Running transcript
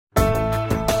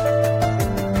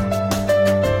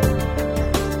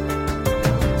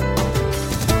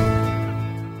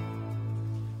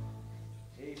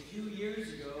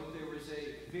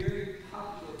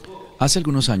Hace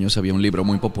algunos años había un libro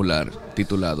muy popular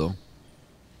titulado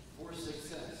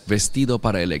Vestido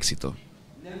para el éxito.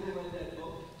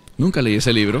 Nunca leí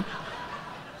ese libro,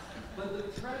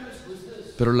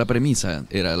 pero la premisa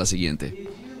era la siguiente.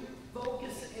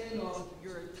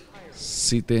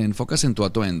 Si te enfocas en tu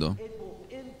atuendo,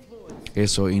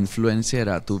 eso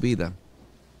influenciará tu vida.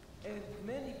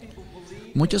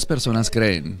 Muchas personas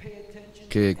creen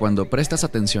que cuando prestas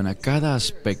atención a cada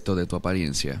aspecto de tu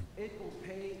apariencia,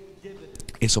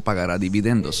 eso pagará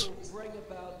dividendos,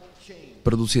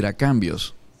 producirá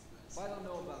cambios.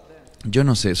 Yo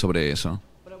no sé sobre eso,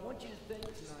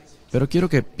 pero quiero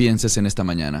que pienses en esta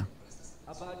mañana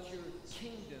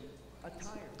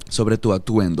sobre tu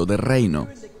atuendo de reino.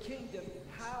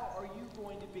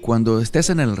 Cuando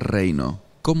estés en el reino,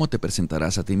 ¿cómo te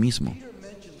presentarás a ti mismo?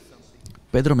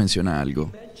 Pedro menciona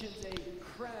algo.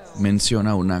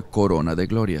 Menciona una corona de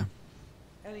gloria.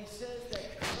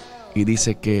 Y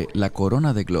dice que la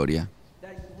corona de gloria,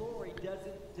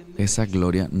 esa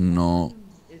gloria no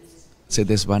se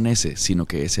desvanece, sino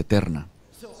que es eterna.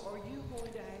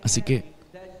 Así que,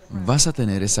 ¿vas a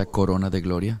tener esa corona de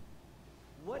gloria?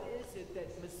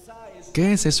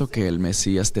 ¿Qué es eso que el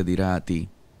Mesías te dirá a ti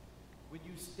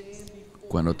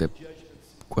cuando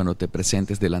te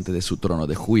presentes delante de su trono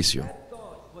de juicio?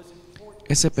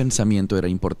 Ese pensamiento era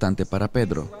importante para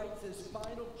Pedro.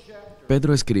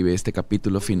 Pedro escribe este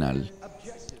capítulo final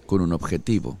con un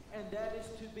objetivo,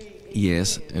 y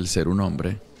es el ser un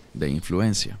hombre de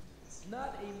influencia.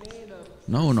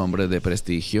 No un hombre de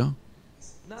prestigio,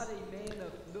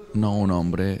 no un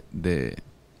hombre de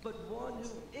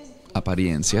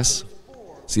apariencias,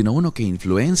 sino uno que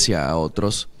influencia a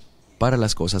otros para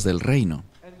las cosas del reino.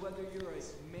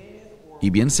 Y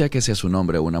bien sea que seas un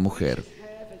hombre o una mujer,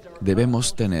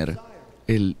 debemos tener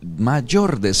el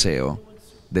mayor deseo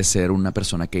de ser una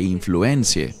persona que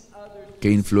influencie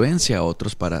a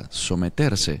otros para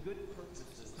someterse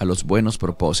a los buenos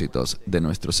propósitos de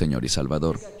nuestro Señor y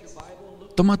Salvador.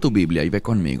 Toma tu Biblia y ve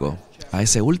conmigo a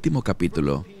ese último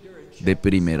capítulo de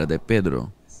Primera de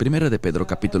Pedro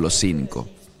capítulo 5.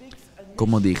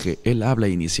 Como dije, él habla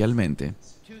inicialmente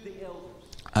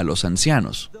a los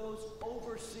ancianos,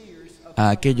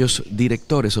 a aquellos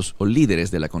directores o líderes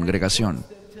de la congregación,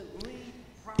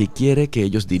 y quiere que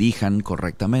ellos dirijan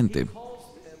correctamente.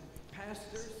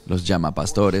 Los llama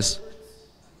pastores,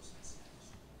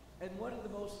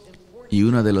 y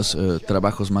uno de los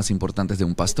trabajos más importantes de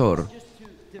un pastor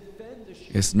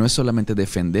no es solamente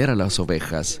defender a las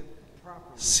ovejas,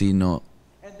 sino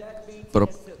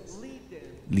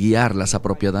guiarlas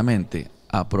apropiadamente,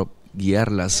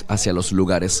 guiarlas hacia los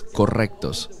lugares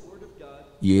correctos.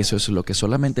 Y eso es lo que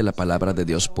solamente la palabra de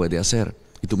Dios puede hacer.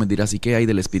 Y tú me dirás, ¿y qué hay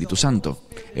del Espíritu Santo?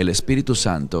 El Espíritu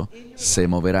Santo se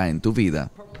moverá en tu vida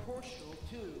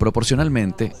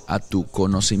proporcionalmente a tu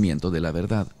conocimiento de la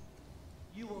verdad.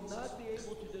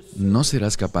 No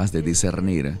serás capaz de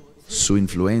discernir su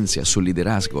influencia, su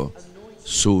liderazgo,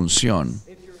 su unción,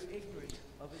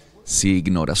 si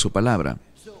ignoras su palabra.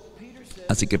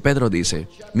 Así que Pedro dice,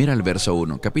 mira el verso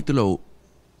 1, capítulo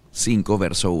 5,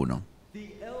 verso 1.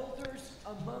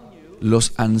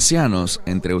 Los ancianos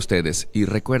entre ustedes, y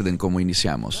recuerden cómo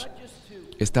iniciamos,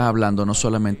 está hablando no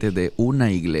solamente de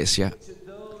una iglesia,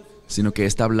 sino que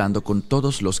está hablando con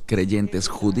todos los creyentes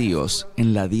judíos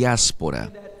en la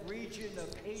diáspora,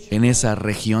 en esa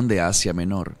región de Asia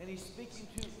Menor.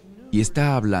 Y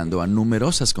está hablando a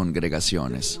numerosas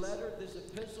congregaciones.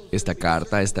 Esta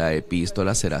carta, esta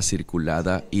epístola será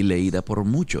circulada y leída por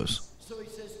muchos.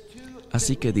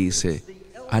 Así que dice,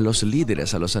 a los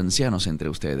líderes, a los ancianos entre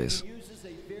ustedes.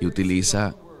 Y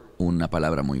utiliza una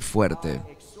palabra muy fuerte.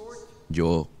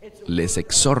 Yo les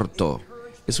exhorto.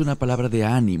 Es una palabra de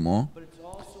ánimo,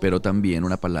 pero también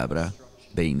una palabra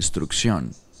de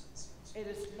instrucción.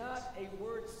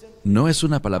 No es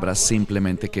una palabra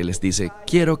simplemente que les dice,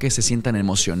 quiero que se sientan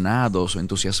emocionados o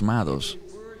entusiasmados.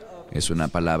 Es una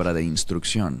palabra de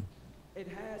instrucción.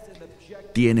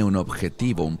 Tiene un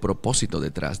objetivo, un propósito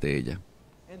detrás de ella.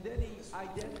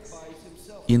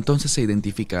 Y entonces se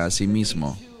identifica a sí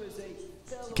mismo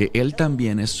que él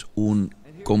también es un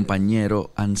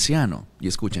compañero anciano. Y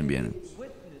escuchen bien.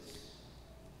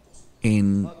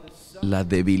 En la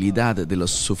debilidad de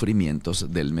los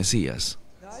sufrimientos del Mesías.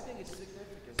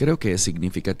 Creo que es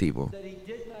significativo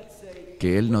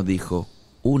que él no dijo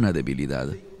una debilidad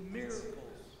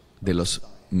de los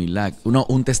milagros, no,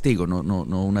 un testigo, no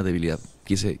una debilidad,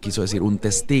 quiso decir un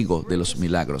testigo de los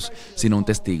milagros, sino un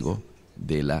testigo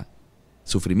de los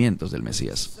sufrimientos del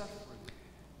Mesías.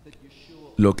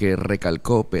 Lo que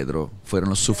recalcó Pedro fueron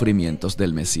los sufrimientos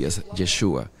del Mesías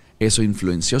Yeshua. Eso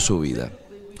influenció su vida.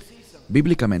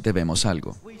 Bíblicamente vemos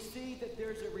algo.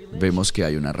 vemos que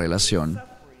hay una relación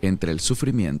entre el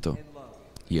sufrimiento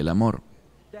y el amor.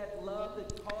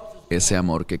 Ese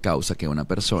amor que causa que una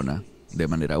persona, de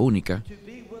manera única,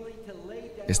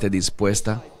 esté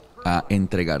dispuesta a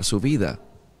entregar su vida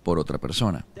por otra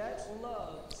persona.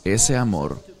 Ese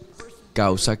amor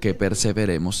causa que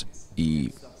perseveremos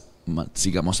y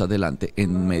sigamos adelante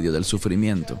en medio del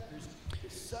sufrimiento.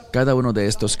 Cada uno de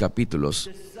estos capítulos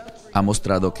ha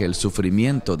mostrado que el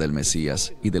sufrimiento del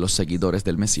Mesías y de los seguidores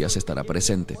del Mesías estará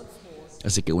presente.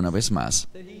 Así que una vez más,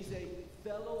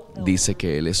 dice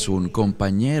que Él es un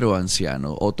compañero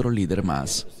anciano, otro líder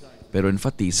más, pero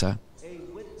enfatiza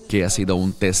que ha sido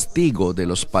un testigo de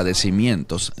los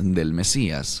padecimientos del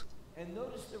Mesías.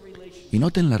 Y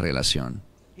noten la relación.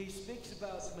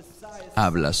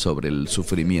 Habla sobre el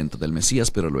sufrimiento del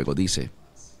Mesías, pero luego dice,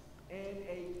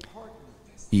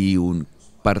 y un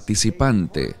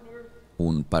participante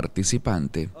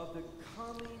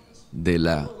de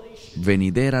la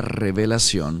venidera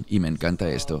revelación, y me encanta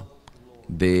esto,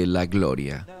 de la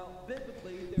gloria.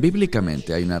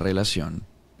 Bíblicamente hay una relación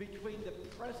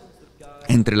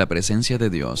entre la presencia de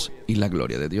Dios y la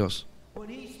gloria de Dios.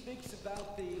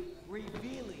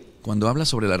 Cuando habla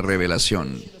sobre la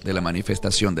revelación de la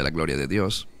manifestación de la gloria de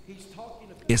Dios,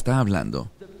 está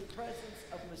hablando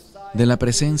de la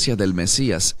presencia del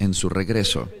Mesías en su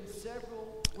regreso.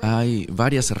 Hay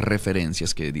varias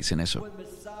referencias que dicen eso.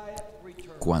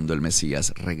 Cuando el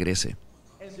Mesías regrese.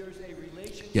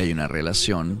 Y hay una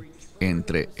relación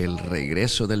entre el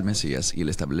regreso del Mesías y el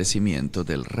establecimiento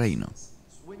del reino.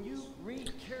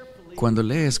 Cuando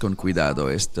lees con cuidado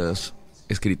estos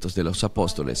escritos de los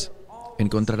apóstoles,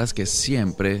 encontrarás que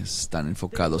siempre están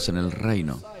enfocados en el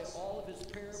reino.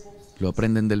 Lo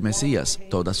aprenden del Mesías,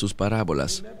 todas sus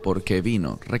parábolas, por qué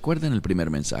vino. Recuerden el primer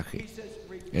mensaje.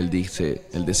 Él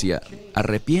decía,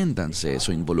 arrepiéntanse.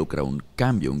 Eso involucra un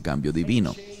cambio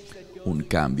divino. Un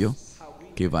cambio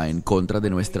que va en contra de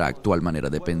nuestra actual manera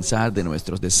de pensar, de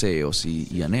nuestros deseos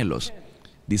y anhelos.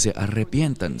 Dice,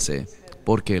 arrepiéntanse,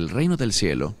 porque el reino del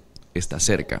cielo está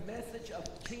cerca.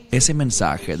 Ese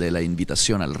mensaje de la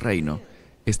invitación al reino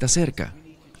está cerca.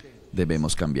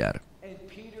 Debemos cambiar.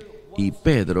 Y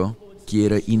Pedro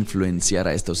quiere influenciar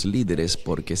a estos líderes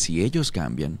porque si ellos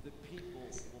cambian,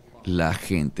 la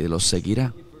gente los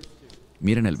seguirá.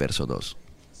 Miren el verso 2.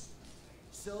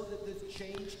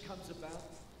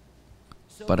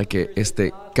 Para que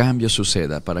este cambio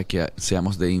suceda, para que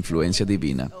seamos de influencia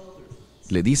divina,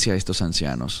 le dice a estos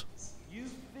ancianos,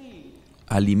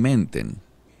 alimenten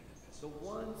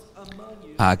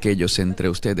a aquellos entre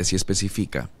ustedes y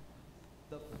especifica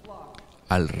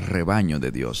al rebaño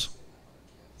de Dios.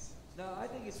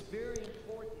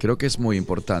 Creo que es muy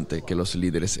importante que los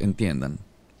líderes entiendan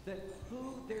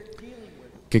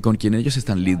que con quien ellos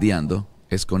están lidiando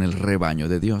es con el rebaño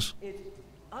de Dios.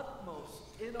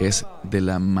 Es de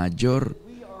la mayor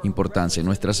importancia en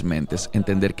nuestras mentes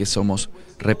entender que somos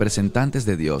representantes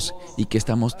de Dios y que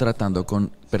estamos tratando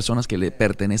con personas que le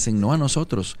pertenecen no a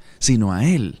nosotros, sino a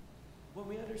Él.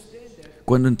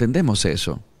 Cuando entendemos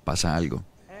eso, pasa algo.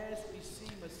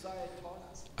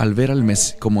 Al ver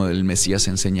como el Mesías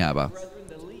enseñaba,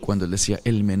 cuando Él decía,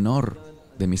 el menor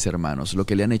de mis hermanos, lo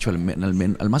que le han hecho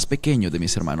al más pequeño de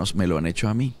mis hermanos, me lo han hecho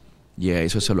a mí. Y a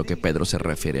eso es a lo que Pedro se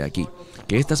refiere aquí,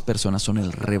 que estas personas son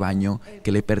el rebaño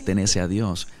que le pertenece a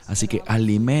Dios, así que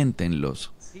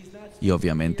aliméntenlos. Y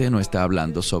obviamente no está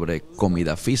hablando sobre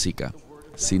comida física,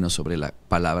 sino sobre la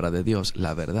palabra de Dios,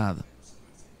 la verdad.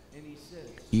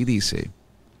 Y dice,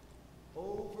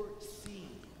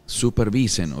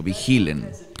 supervisen o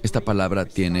vigilen. Esta palabra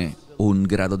tiene un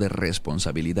grado de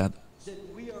responsabilidad,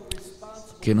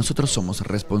 que nosotros somos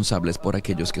responsables por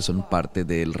aquellos que son parte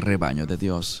del rebaño de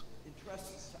Dios.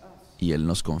 Y Él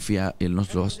nos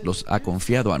los ha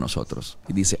confiado a nosotros.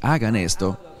 Y dice, hagan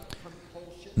esto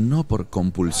no por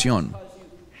compulsión,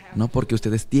 no porque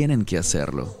ustedes tienen que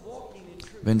hacerlo.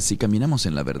 Ven, si caminamos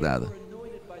en la verdad,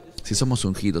 si somos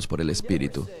ungidos por el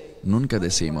Espíritu, nunca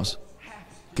decimos,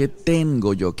 ¿qué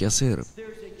tengo yo que hacer?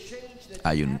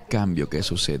 Hay un cambio que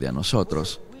sucede a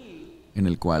nosotros, en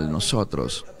el cual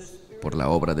nosotros, por la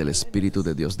obra del Espíritu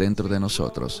de Dios dentro de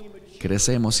nosotros,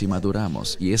 crecemos y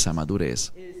maduramos, y esa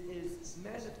madurez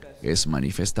es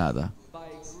manifestada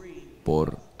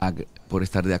por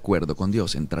estar de acuerdo con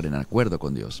Dios, entrar en acuerdo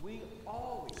con Dios.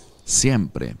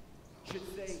 Siempre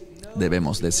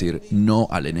debemos decir no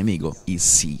al enemigo y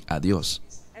sí a Dios.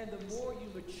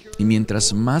 Y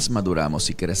mientras más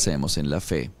maduramos y crecemos en la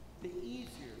fe,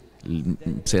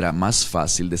 será más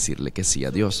fácil decirle que sí a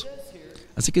Dios.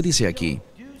 Así que dice aquí,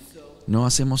 no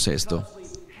hacemos esto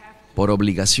por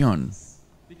obligación,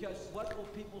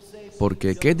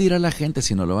 porque ¿qué dirá la gente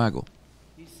si no lo hago?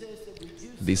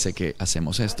 dice que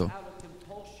hacemos esto,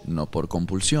 no por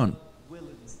compulsión,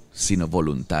 sino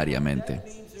voluntariamente.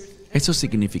 Eso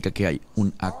significa que hay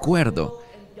un acuerdo.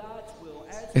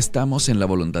 Estamos en la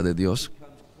voluntad de Dios.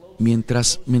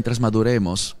 Mientras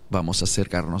maduremos, vamos a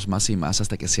acercarnos más y más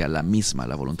hasta que sea la misma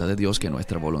la voluntad de Dios que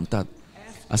nuestra voluntad.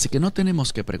 Así que no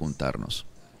tenemos que preguntarnos,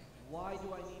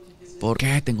 ¿por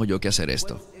qué tengo yo que hacer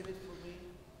esto?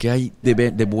 ¿Qué hay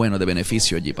de bueno, de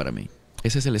beneficio allí para mí?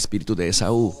 Ese es el espíritu de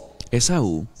Esaú.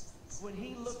 Esaú,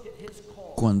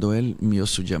 cuando él vio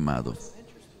su llamado,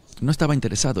 no estaba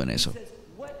interesado en eso.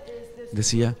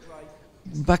 Decía,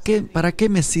 ¿para qué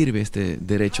me sirve este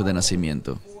derecho de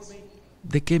nacimiento?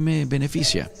 ¿De qué me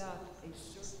beneficia?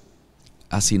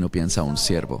 Así no piensa un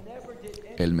siervo.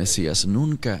 El Mesías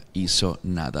nunca hizo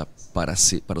nada para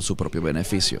su propio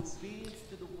beneficio.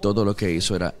 Todo lo que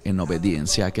hizo era en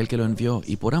obediencia a aquel que lo envió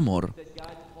y por amor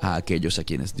a aquellos a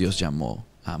quienes Dios llamó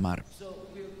a amar.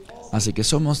 Así que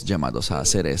somos llamados a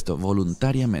hacer esto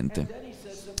voluntariamente.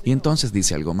 Y entonces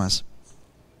dice algo más.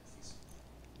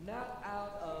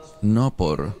 No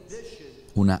por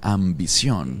una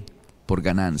ambición, por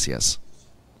ganancias.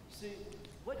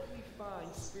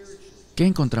 ¿Qué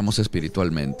encontramos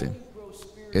espiritualmente?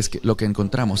 Lo que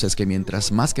encontramos es que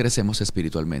mientras más crecemos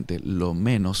espiritualmente, lo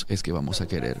menos es que vamos a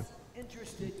querer.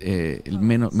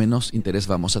 Menos interés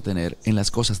vamos a tener en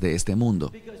las cosas de este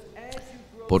mundo.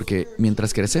 Porque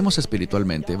mientras crecemos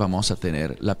espiritualmente, vamos a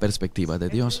tener la perspectiva de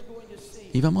Dios.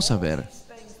 Y vamos a ver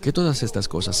que todas estas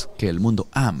cosas que el mundo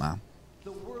ama,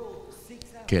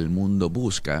 que el mundo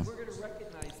busca,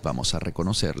 vamos a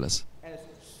reconocerlas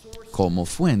como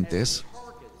fuentes,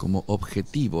 como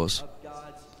objetivos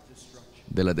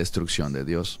de la destrucción de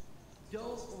Dios.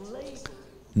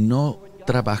 No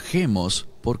trabajemos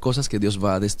por cosas que Dios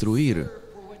va a destruir.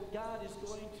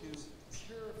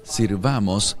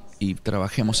 Sirvamos y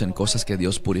trabajemos en cosas que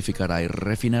Dios purificará y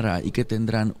refinará y que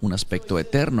tendrán un aspecto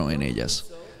eterno en ellas.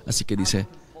 Así que dice,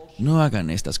 no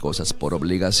hagan estas cosas por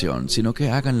obligación, sino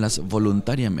que háganlas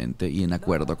voluntariamente y en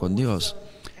acuerdo con Dios.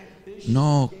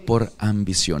 No por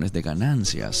ambiciones de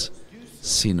ganancias,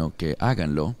 sino que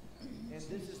háganlo.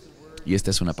 Y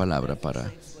esta es una palabra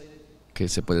que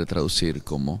se puede traducir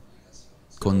como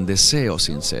con deseo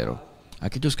sincero.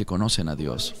 Aquellos que conocen a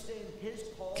Dios,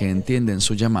 que entienden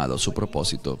su llamado, su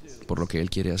propósito, por lo que Él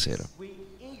quiere hacer.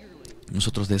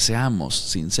 Nosotros deseamos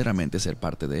sinceramente ser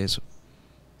parte de eso.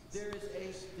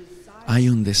 Hay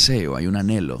un deseo, hay un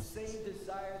anhelo,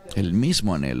 el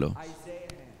mismo anhelo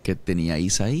que tenía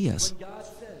Isaías,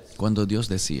 cuando Dios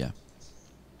decía,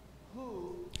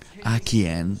 ¿a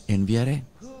quién enviaré?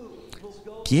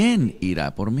 ¿Quién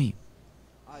irá por mí?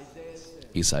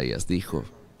 Isaías dijo,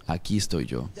 aquí estoy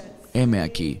yo, heme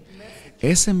aquí.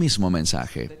 Ese mismo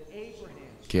mensaje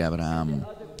que Abraham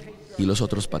y los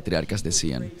otros patriarcas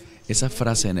decían, esa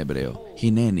frase en hebreo,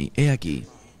 Hineni, he aquí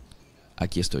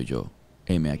estoy yo,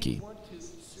 heme aquí.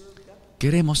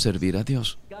 Queremos servir a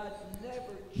Dios.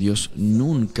 Dios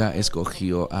nunca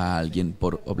escogió a alguien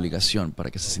por obligación para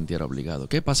que se sintiera obligado.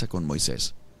 ¿Qué pasa con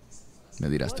Moisés? Me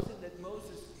dirás tú.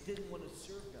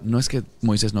 No es que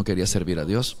Moisés no quería servir a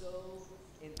Dios.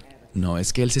 No,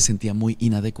 es que él se sentía muy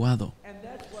inadecuado.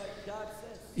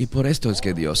 Y por esto es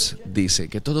que Dios dice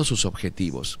que todos sus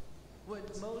objetivos,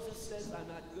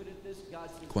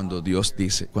 cuando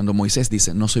Moisés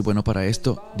dice, no soy bueno para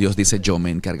esto, Dios dice, yo me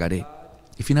encargaré.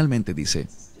 Y finalmente dice,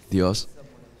 Dios,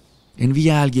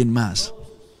 envía a alguien más.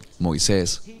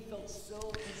 Moisés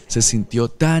se sintió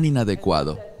tan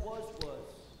inadecuado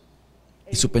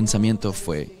y su pensamiento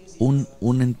fue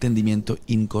un entendimiento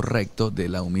incorrecto de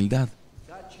la humildad.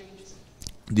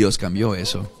 Dios cambió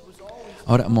eso.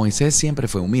 Ahora, Moisés siempre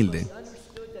fue humilde,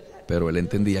 pero él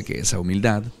entendía que esa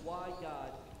humildad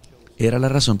era la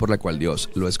razón por la cual Dios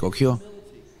lo escogió.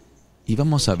 Y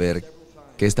vamos a ver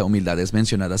que esta humildad es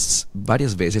mencionada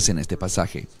varias veces en este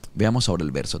pasaje. Veamos ahora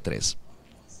el verso 3.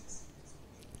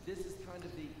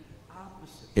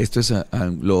 Esto es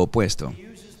lo opuesto.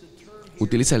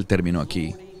 Utiliza el término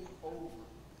aquí,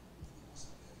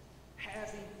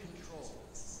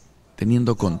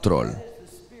 teniendo control.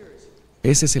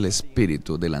 Ese es el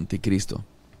espíritu del anticristo.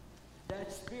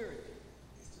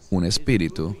 Un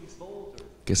espíritu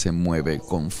que se mueve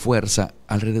con fuerza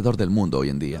alrededor del mundo hoy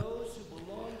en día.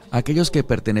 Aquellos que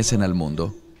pertenecen al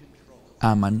mundo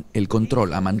aman el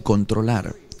control, aman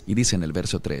controlar. Y dice en el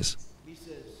verso 3,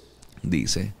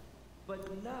 dice,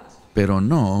 pero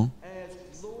no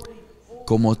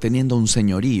como teniendo un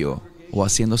señorío o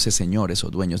haciéndose señores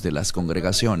o dueños de las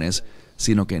congregaciones,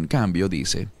 sino que en cambio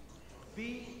dice,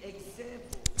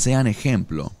 sean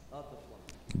ejemplo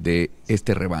de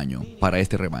este rebaño, para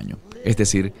este rebaño. Es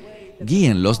decir,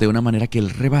 guíenlos de una manera que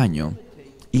el rebaño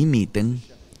imiten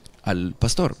al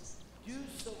pastor.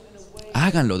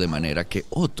 Háganlo de manera que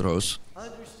otros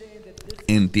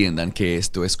entiendan que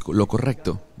esto es lo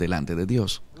correcto delante de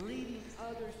Dios.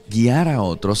 Guiar a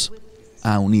otros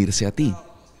a unirse a ti.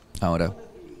 Ahora,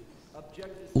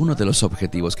 uno de los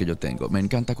objetivos que yo tengo, me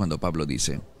encanta cuando Pablo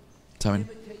dice, ¿saben?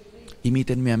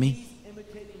 Imítenme a mí.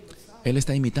 Él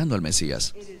está imitando al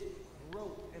Mesías.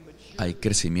 Hay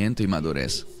crecimiento y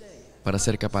madurez para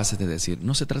ser capaces de decir,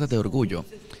 no se trata de orgullo,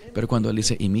 pero cuando él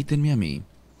dice, imítenme a mí,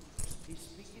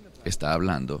 está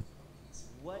hablando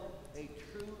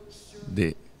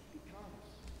de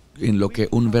en lo que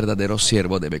un verdadero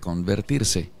siervo debe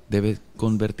convertirse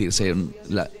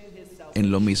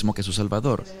en lo mismo que su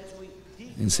Salvador,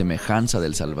 en semejanza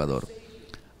del Salvador.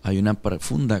 Hay una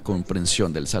profunda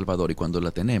comprensión del Salvador y cuando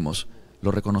la tenemos,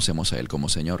 lo reconocemos a Él como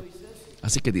Señor.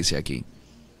 Así que dice aquí,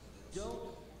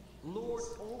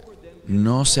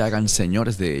 no se hagan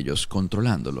señores de ellos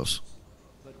controlándolos,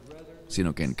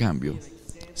 sino que en cambio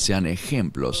sean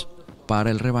ejemplos para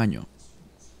el rebaño.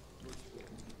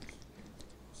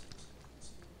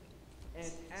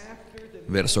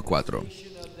 Verso 4.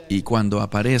 Y cuando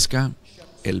aparezca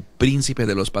el príncipe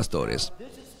de los pastores.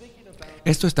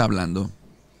 Esto está hablando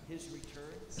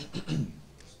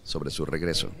sobre su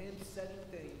regreso.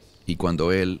 Y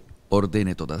cuando Él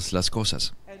ordene todas las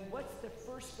cosas.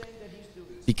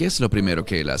 ¿Y qué es lo primero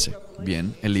que Él hace?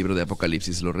 Bien, el libro de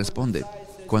Apocalipsis lo responde.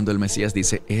 Cuando el Mesías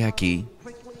dice, he aquí,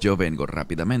 yo vengo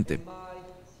rápidamente,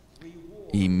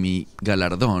 y mi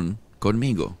galardón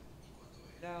conmigo.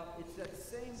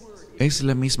 Es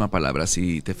la misma palabra,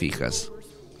 si te fijas,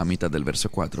 a mitad del verso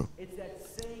 4.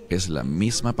 Es la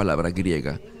misma palabra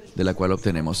griega de la cual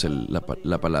obtenemos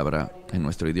la palabra en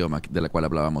nuestro idioma, de la cual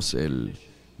hablábamos el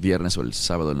viernes o el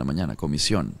sábado en la mañana,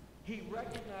 comisión.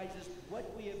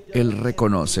 Él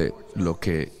reconoce lo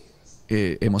que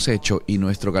hemos hecho y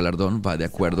nuestro galardón va de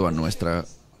acuerdo a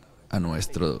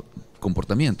nuestro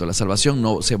comportamiento. La salvación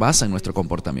no se basa en nuestro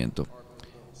comportamiento.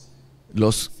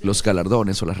 Los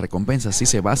galardones o las recompensas sí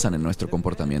se basan en nuestro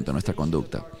comportamiento, en nuestra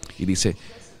conducta. Y dice,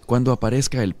 cuando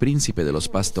aparezca el príncipe de los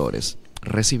pastores,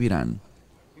 recibirán,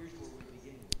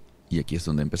 y aquí es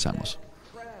donde empezamos,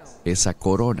 esa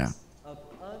corona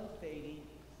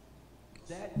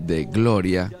de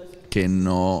gloria que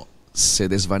no se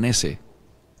desvanece,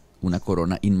 una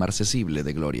corona inmarcesible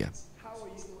de gloria.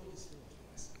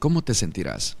 ¿Cómo te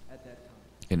sentirás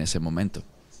en ese momento?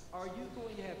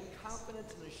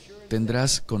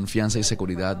 ¿Tendrás confianza y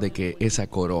seguridad de que esa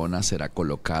corona será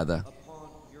colocada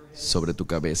sobre tu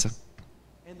cabeza?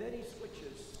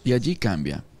 Y allí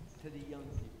cambia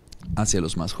hacia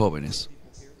los más jóvenes.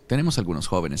 Tenemos algunos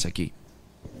jóvenes aquí.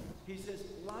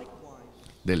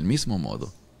 Del mismo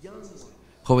modo,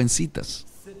 jovencitos,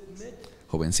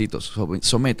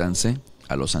 sométanse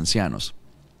a los ancianos.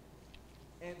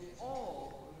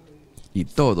 Y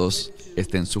todos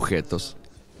estén sujetos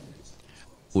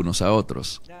unos a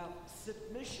otros.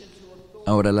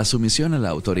 Ahora, la sumisión a la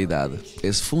autoridad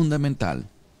es fundamental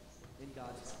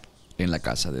en la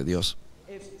casa de Dios.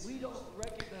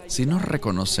 Si no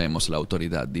reconocemos la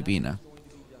autoridad divina,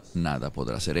 nada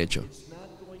podrá ser hecho.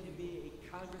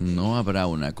 No habrá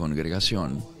una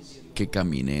congregación que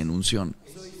camine en unción.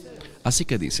 Así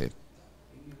que dice,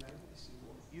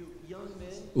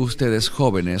 ustedes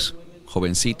jóvenes,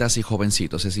 jovencitas y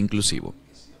jovencitos, es inclusivo.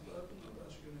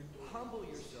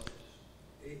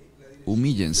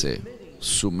 Humíllense,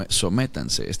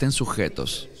 sométanse, estén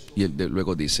sujetos. Y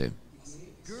luego dice,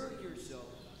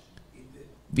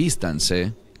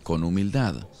 vístanse con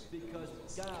humildad,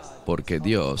 porque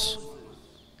Dios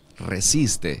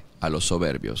resiste a los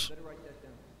soberbios.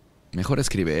 Mejor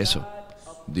escribe eso.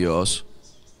 Dios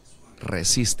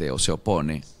resiste o se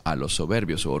opone a los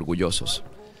soberbios o orgullosos.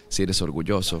 Si eres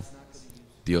orgulloso,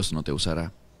 Dios no te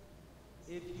usará.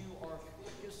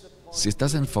 Si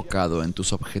estás enfocado en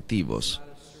tus objetivos,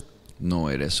 no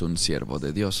eres un siervo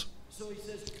de Dios.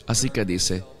 Así que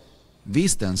dice,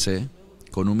 vístanse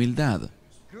con humildad.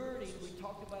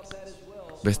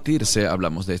 Vestirse,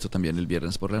 hablamos de esto también el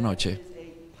viernes por la noche,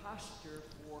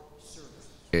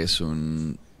 es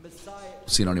un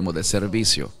sinónimo de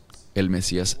servicio. El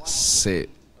Mesías se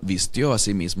vistió a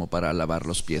sí mismo para lavar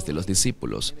los pies de los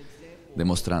discípulos,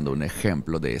 demostrando un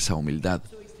ejemplo de esa humildad.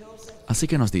 Así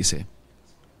que nos dice,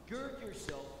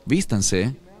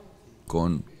 vístanse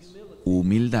con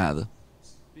humildad,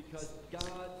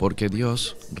 porque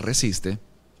Dios resiste.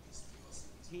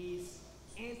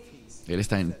 Él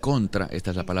está en contra,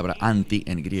 esta es la palabra anti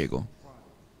en griego,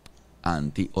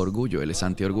 anti-orgullo, Él es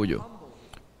anti-orgullo,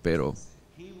 pero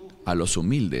a los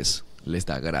humildes les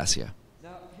da gracia.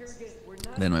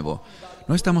 De nuevo,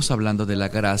 No estamos hablando de la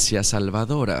gracia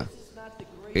salvadora.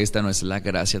 Esta no es la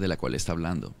gracia de la cual está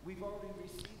hablando.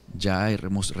 Ya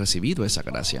hemos recibido esa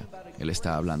gracia. Él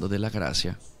está hablando de la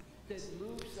gracia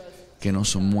que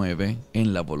nos mueve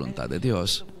en la voluntad de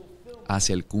Dios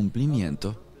hacia el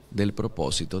cumplimiento del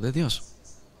propósito de Dios.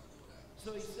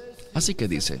 Así que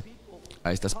dice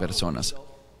a estas personas,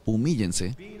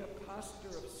 humíllense,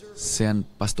 sean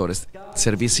pastores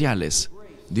serviciales.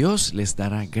 Dios les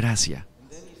dará gracia.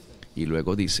 Y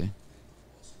luego dice,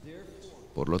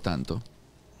 por lo tanto,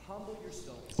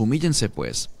 humíllense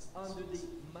pues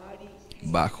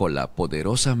bajo la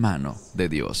poderosa mano de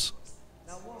Dios.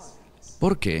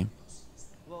 ¿Por qué?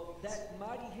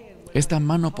 Esta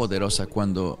mano poderosa,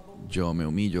 cuando yo me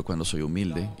humillo, cuando soy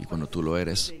humilde y cuando tú lo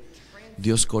eres,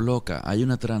 Dios coloca, hay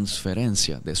una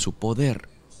transferencia de su poder.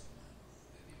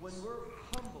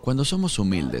 Cuando somos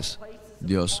humildes,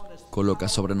 Dios coloca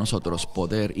sobre nosotros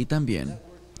poder y también,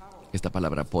 esta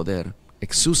palabra poder,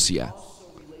 exousia,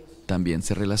 también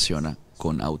se relaciona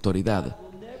con autoridad.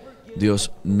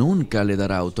 Dios nunca le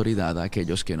dará autoridad a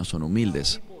aquellos que no son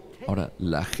humildes. Ahora,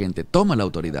 la gente toma la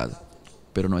autoridad,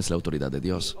 pero no es la autoridad de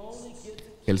Dios.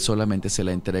 Él solamente se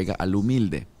la entrega al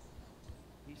humilde.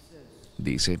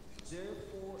 Dice,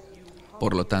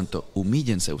 por lo tanto,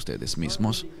 humíllense ustedes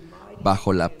mismos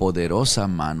bajo la poderosa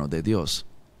mano de Dios,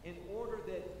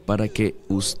 para que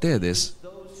ustedes,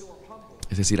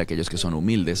 es decir, aquellos que son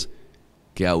humildes,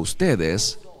 que a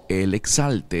ustedes Él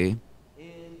exalte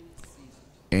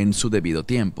en su debido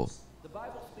tiempo.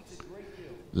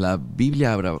 La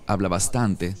Biblia habla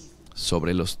bastante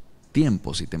sobre los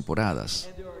tiempos y temporadas.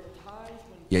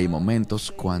 Y hay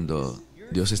momentos cuando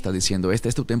Dios está diciendo, esta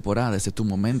es tu temporada, este es tu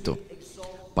momento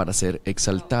para ser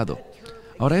exaltado.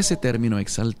 Ahora, ese término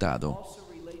exaltado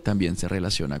también se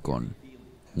relaciona con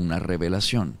una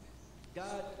revelación.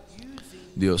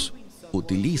 Dios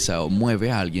utiliza o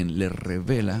mueve a alguien, le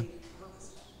revela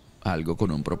algo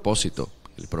con un propósito.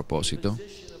 El propósito,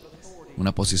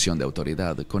 una posición de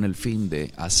autoridad con el fin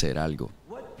de hacer algo.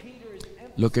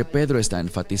 Lo que Pedro está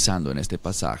enfatizando en este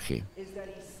pasaje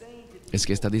es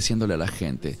que está diciéndole a la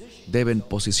gente, deben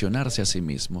posicionarse a sí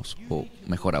mismos, o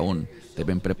mejor aún,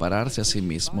 deben prepararse a sí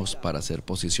mismos para ser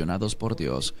posicionados por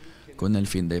Dios con el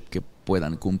fin de que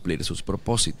puedan cumplir sus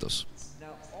propósitos.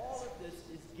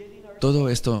 Todo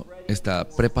esto está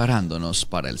preparándonos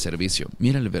para el servicio.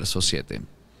 Mira el verso 7.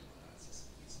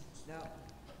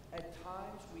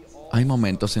 Hay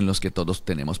momentos en los que todos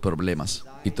tenemos problemas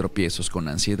y tropiezos con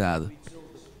ansiedad.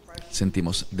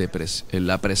 Sentimos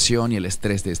la presión y el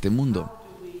estrés de este mundo.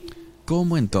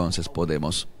 ¿Cómo entonces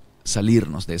podemos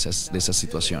salirnos de esa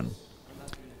situación?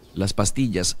 Las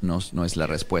pastillas no es la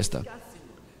respuesta.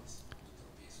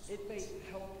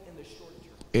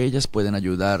 Ellas pueden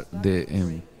ayudar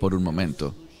por un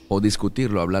momento, o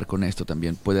discutirlo, hablar con esto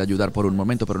también puede ayudar por un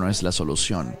momento, pero no es la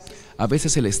solución. A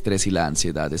veces el estrés y la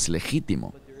ansiedad es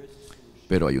legítimo,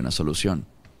 pero hay una solución.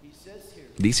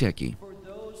 Dice aquí,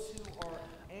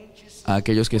 a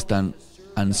aquellos que están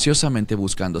ansiosamente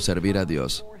buscando servir a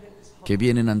Dios, que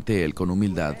vienen ante Él con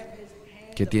humildad,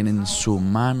 que tienen su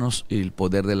mano y el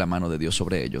poder de la mano de Dios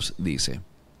sobre ellos, dice,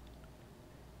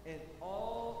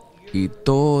 y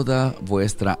toda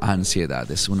vuestra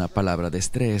ansiedad, es una palabra de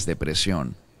estrés, de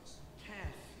presión,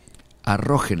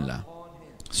 arrójenla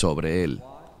sobre Él.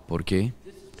 ¿Por qué?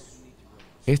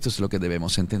 Esto es lo que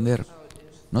debemos entender.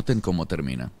 Noten cómo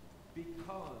termina.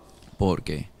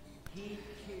 Porque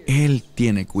Él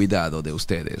tiene cuidado de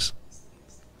ustedes.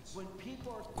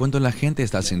 Cuando la gente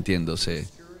está sintiéndose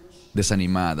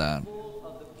desanimada,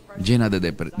 llena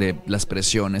de las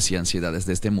presiones y ansiedades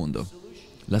de este mundo,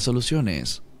 la solución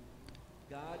es,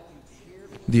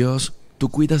 Dios, tú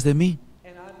cuidas de mí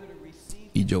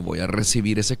y yo voy a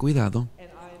recibir ese cuidado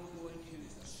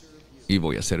y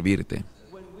voy a servirte.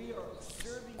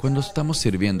 Cuando estamos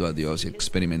sirviendo a Dios y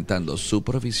experimentando su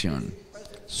provisión,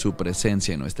 su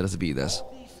presencia en nuestras vidas,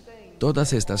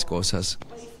 todas estas cosas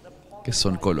que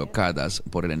son colocadas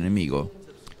por el enemigo,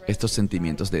 estos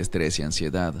sentimientos de estrés y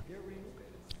ansiedad,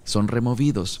 son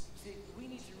removidos.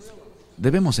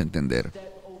 Debemos entender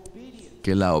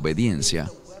que la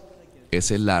obediencia es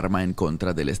el arma en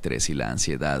contra del estrés y la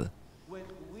ansiedad.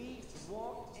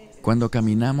 Cuando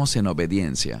caminamos en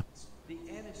obediencia,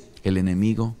 el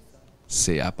enemigo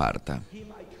se aparta.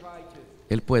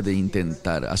 Él puede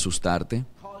intentar asustarte,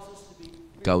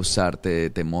 causarte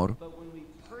temor,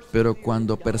 pero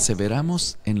cuando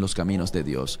perseveramos en los caminos de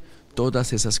Dios,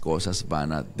 todas esas cosas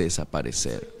van a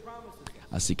desaparecer.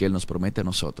 Así que Él nos promete a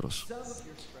nosotros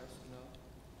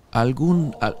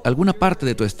alguna parte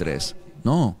de tu estrés.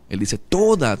 No, Él dice,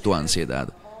 toda tu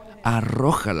ansiedad,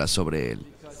 arrójala sobre Él,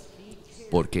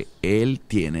 porque Él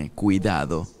tiene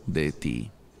cuidado de ti,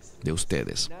 de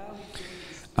ustedes.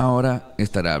 Ahora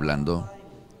estará hablando,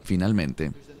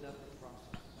 finalmente,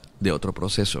 de otro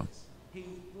proceso.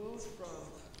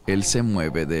 Él se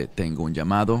mueve de tengo un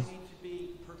llamado,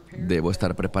 debo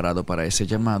estar preparado para ese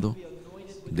llamado,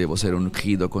 debo ser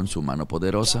ungido con su mano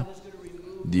poderosa.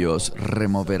 Dios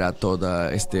removerá todo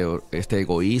este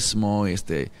egoísmo,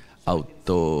 este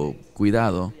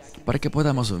autocuidado, para que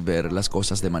podamos ver las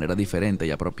cosas de manera diferente y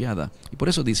apropiada. Y por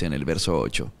eso dice en el verso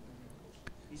 8,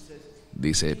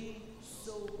 dice,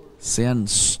 sean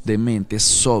de mente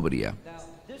sobria.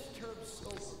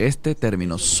 Este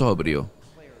término sobrio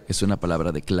es una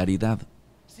palabra de claridad.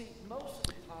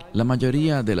 La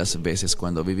mayoría de las veces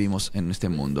cuando vivimos en este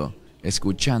mundo,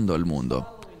 escuchando al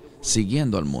mundo,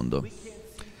 siguiendo al mundo,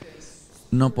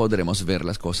 no podremos ver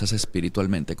las cosas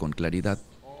espiritualmente con claridad.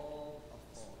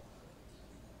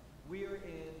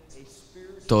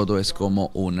 Todo es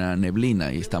como una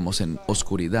neblina y estamos en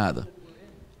oscuridad.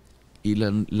 Y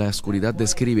la oscuridad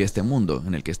describe este mundo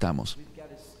en el que estamos.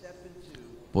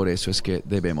 Por eso es que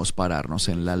debemos pararnos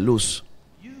en la luz.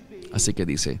 Así que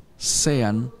dice,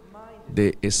 sean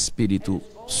de espíritu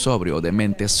sobrio, de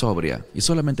mente sobria. Y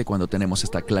solamente cuando tenemos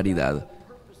esta claridad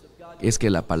es que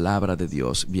la palabra de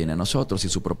Dios viene a nosotros y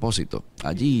su propósito.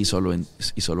 Allí y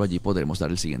solo allí podremos dar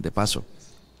el siguiente paso,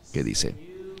 que dice,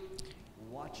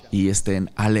 y estén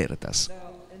alertas.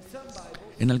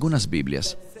 En algunas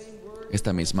Biblias,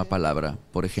 esta misma palabra,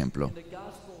 por ejemplo,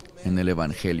 en el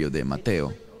Evangelio de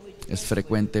Mateo, es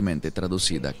frecuentemente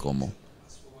traducida como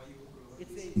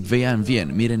vean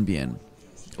bien, miren bien,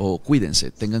 o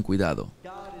cuídense, tengan cuidado.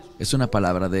 Es una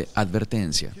palabra de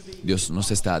advertencia. Dios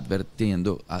nos está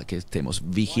advirtiendo a que estemos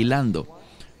vigilando,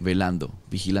 velando,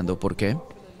 vigilando. ¿Por qué?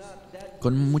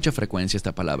 Con mucha frecuencia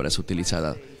esta palabra es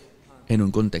utilizada en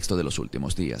un contexto de los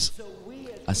últimos días.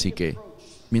 Así que,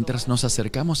 mientras nos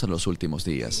acercamos a los últimos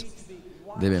días,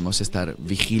 debemos estar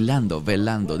vigilando,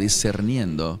 velando,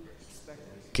 discerniendo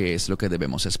qué es lo que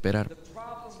debemos esperar.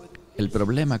 El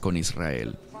problema con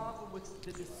Israel,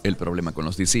 el problema con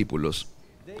los discípulos,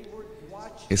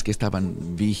 es que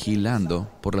estaban vigilando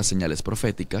por las señales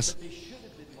proféticas,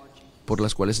 por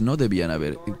las cuales no debían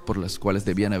haber,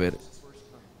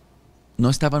 no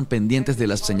estaban pendientes de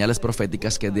las señales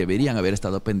proféticas que deberían haber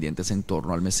estado pendientes en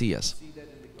torno al Mesías.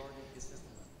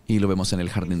 Y lo vemos en el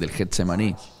jardín del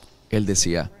Getsemaní. Él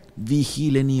decía,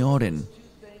 vigilen y oren.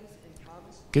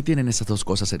 ¿Qué tienen estas dos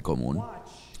cosas en común?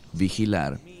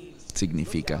 Vigilar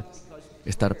significa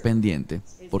estar pendiente,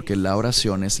 porque la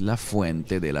oración es la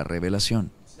fuente de la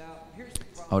revelación.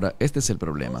 Ahora, este es el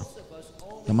problema.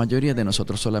 La mayoría de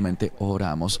nosotros solamente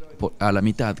oramos a la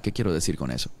mitad. ¿Qué quiero decir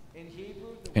con eso?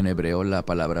 En hebreo, la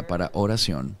palabra para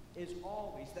oración,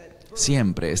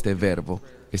 siempre este verbo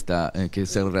que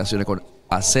se relaciona con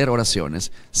hacer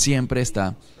oraciones, siempre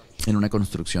está en una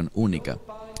construcción única.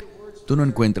 Tú no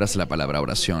encuentras la palabra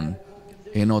oración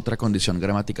en otra condición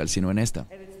gramatical, sino en esta.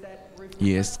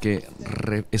 Y es que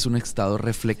es un estado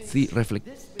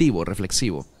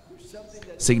reflexivo.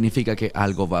 Significa que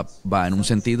algo va en un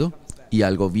sentido y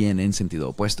algo viene en sentido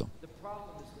opuesto.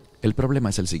 El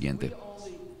problema es el siguiente.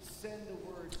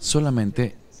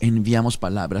 Solamente enviamos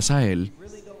palabras a Él,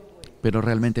 pero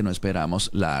realmente no esperamos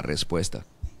la respuesta.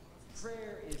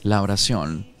 La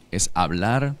oración es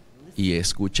hablar y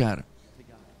escuchar.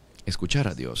 Escuchar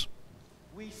a Dios.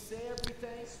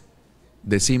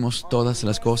 Decimos todas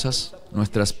las cosas,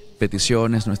 nuestras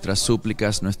peticiones, nuestras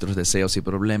súplicas, nuestros deseos y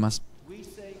problemas.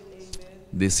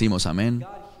 Decimos amén.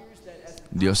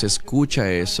 Dios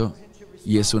escucha eso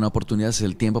y es una oportunidad, es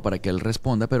el tiempo para que Él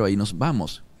responda, pero ahí nos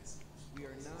vamos.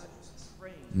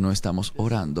 No estamos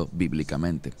orando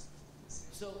bíblicamente.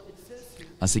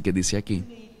 Así que dice aquí,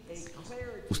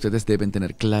 ustedes deben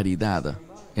tener claridad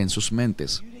en sus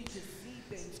mentes.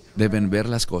 Deben ver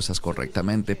las cosas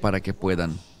correctamente para que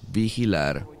puedan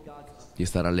vigilar y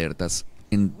estar alertas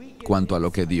en cuanto a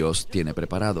lo que Dios tiene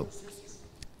preparado.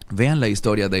 Vean la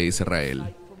historia de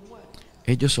Israel.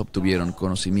 Ellos obtuvieron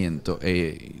conocimiento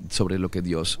sobre lo que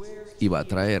Dios iba a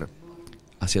traer,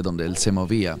 hacia donde Él se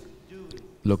movía,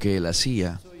 lo que Él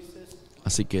hacía.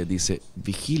 Así que dice,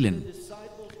 vigilen.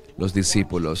 Los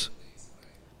discípulos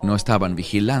no estaban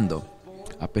vigilando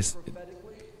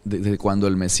desde cuando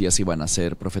el Mesías iba a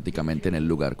nacer proféticamente en el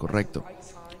lugar correcto.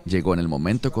 Llegó en el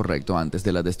momento correcto antes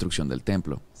de la destrucción del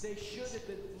templo.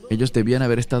 Ellos debían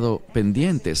haber estado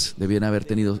pendientes, debían haber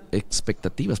tenido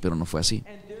expectativas, pero no fue así.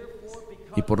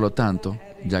 Y por lo tanto,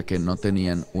 ya que no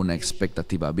tenían una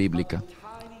expectativa bíblica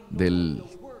del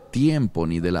tiempo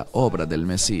ni de la obra del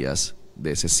Mesías,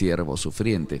 de ese siervo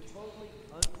sufriente,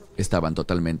 estaban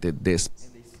totalmente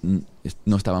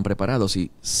no estaban preparados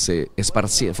y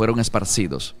fueron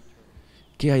esparcidos.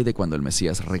 ¿Qué hay de cuando el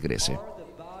Mesías regrese?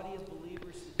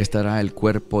 ¿Estará el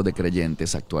cuerpo de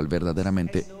creyentes actual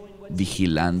verdaderamente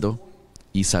vigilando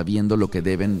y sabiendo lo que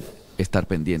deben estar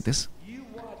pendientes?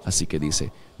 Así que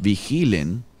dice,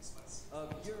 vigilen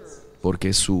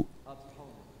porque su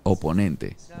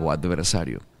oponente o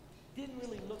adversario.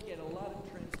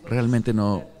 Realmente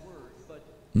no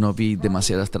vi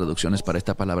demasiadas traducciones para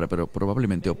esta palabra, pero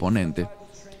probablemente oponente.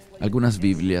 Algunas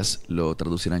Biblias lo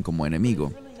traducirán como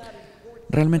enemigo.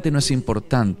 Realmente no es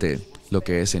importante lo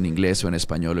que es en inglés o en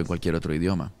español o en cualquier otro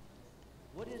idioma.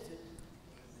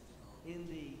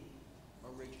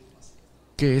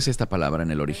 ¿Qué es esta palabra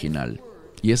en el original?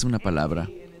 Y es una palabra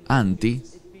anti,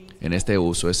 en este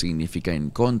uso significa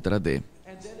en contra de,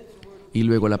 y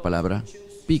luego la palabra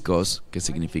picos, que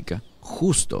significa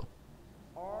justo.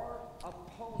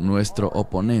 Nuestro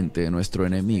oponente, nuestro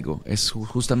enemigo, es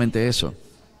justamente eso.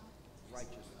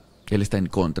 Él está en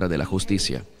contra de la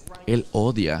justicia. Él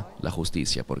odia la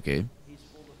justicia. ¿Por qué?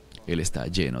 Él está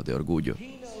lleno de orgullo.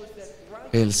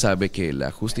 Él sabe que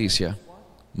la justicia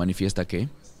manifiesta ¿qué?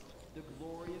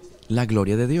 La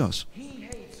gloria de Dios.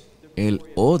 Él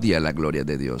odia la gloria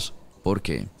de Dios. ¿Por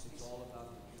qué?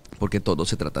 Porque todo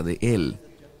se trata de Él.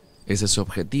 Ese es su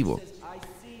objetivo.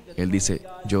 Él dice,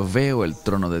 yo veo el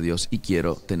trono de Dios y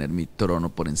quiero tener mi trono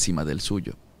por encima del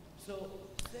suyo.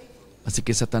 Así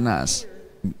que Satanás,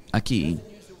 aquí,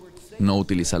 no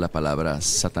utiliza la palabra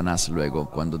Satanás luego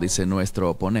cuando dice nuestro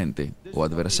oponente o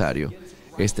adversario,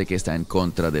 este que está en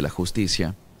contra de la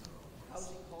justicia.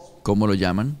 ¿Cómo lo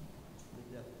llaman?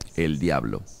 El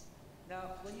diablo.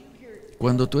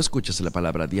 Cuando tú escuchas la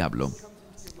palabra diablo,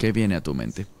 ¿qué viene a tu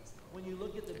mente?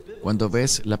 Cuando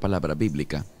ves la palabra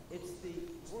bíblica,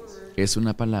 es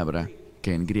una palabra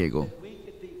que en griego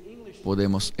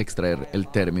podemos extraer el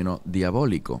término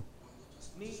diabólico,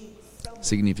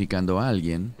 significando a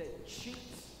alguien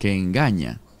que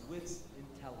engaña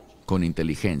con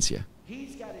inteligencia.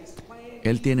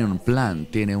 Él tiene un plan,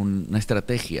 tiene una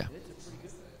estrategia,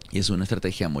 y es una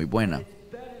estrategia muy buena.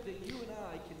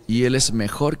 Y Él es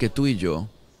mejor que tú y yo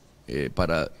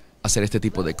para hacer este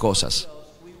tipo de cosas.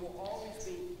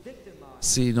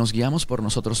 Si nos guiamos por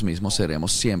nosotros mismos,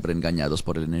 seremos siempre engañados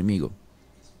por el enemigo.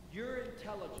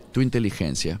 Tu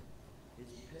inteligencia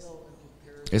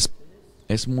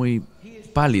es muy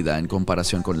pálida en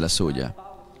comparación con la suya.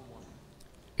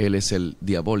 Él es el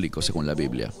diabólico según la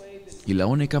Biblia. Y la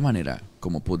única manera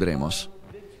como podremos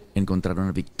encontrar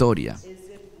una victoria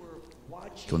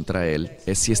contra Él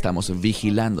es si estamos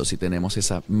vigilando, si tenemos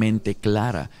esa mente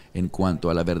clara en cuanto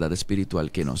a la verdad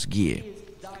espiritual que nos guíe.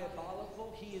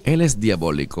 Él es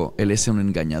diabólico, Él es un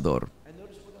engañador.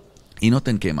 Y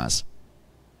noten qué más.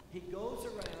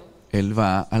 Él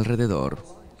va alrededor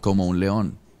como un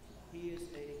león.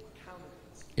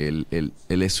 Él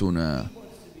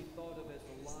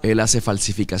hace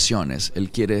falsificaciones. Él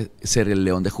quiere ser el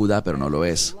león de Judá, pero no lo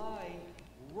es.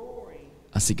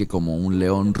 Así que como un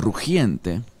león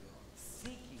rugiente,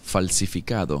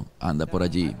 falsificado, anda por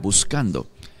allí buscando.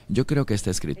 Yo creo que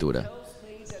esta escritura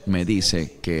me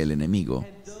dice que el enemigo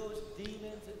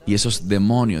y esos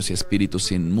demonios y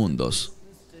espíritus inmundos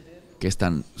que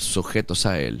están sujetos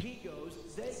a él,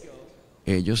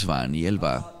 ellos van y él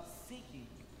va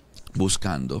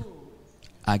buscando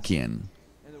a quién.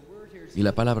 Y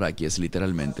la palabra aquí es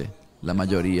literalmente, la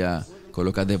mayoría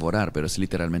coloca devorar, pero es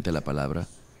literalmente la palabra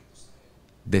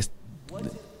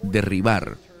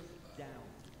derribar.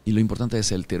 Y lo importante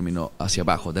es el término hacia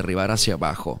abajo, derribar hacia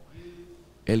abajo.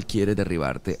 Él quiere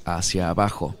derribarte hacia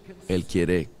abajo. Él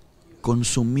quiere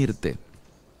consumirte,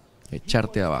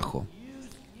 echarte abajo.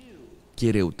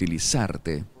 Quiere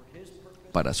utilizarte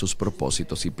para sus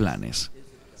propósitos y planes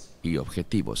y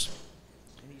objetivos.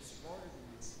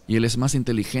 Y Él es más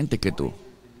inteligente que tú.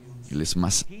 Él es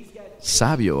más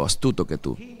sabio o astuto que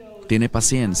tú. Tiene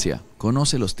paciencia,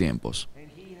 conoce los tiempos.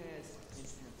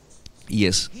 Y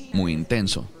es muy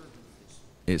intenso.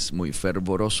 Es muy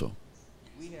fervoroso.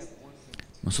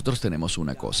 Nosotros tenemos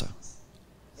una cosa: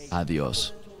 a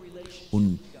Dios.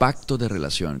 Un pacto de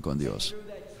relación con Dios.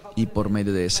 Y por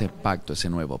medio de ese pacto, ese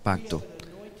nuevo pacto,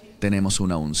 tenemos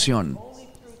una unción.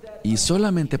 Y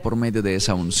solamente por medio de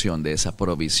esa unción, de esa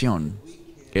provisión,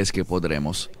 es que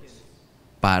podremos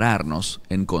pararnos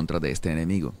en contra de este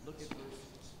enemigo.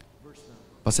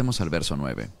 Pasemos al verso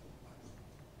 9.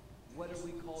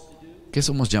 ¿Qué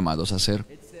somos llamados a hacer?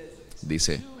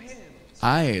 Dice,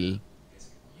 a Él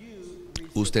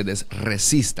ustedes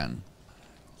resistan.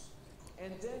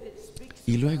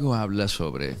 Y luego habla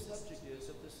sobre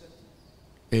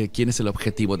quién es el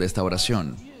objetivo de esta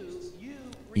oración.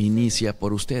 inicia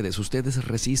por ustedes. Ustedes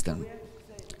resistan.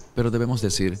 Pero debemos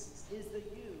decir,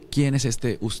 ¿quién es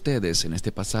este ustedes en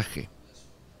este pasaje?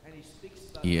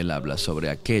 Y él habla sobre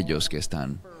aquellos que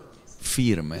están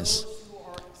firmes,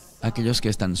 aquellos que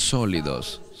están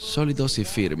sólidos y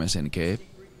firmes en qué.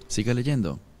 Siga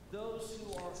leyendo.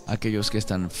 Aquellos que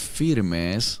están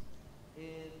firmes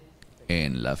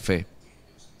en la fe.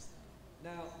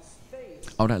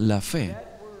 Ahora, la fe,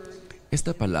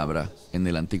 esta palabra en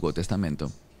el Antiguo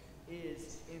Testamento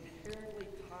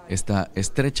está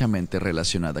estrechamente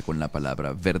relacionada con la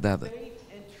palabra verdad.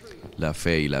 La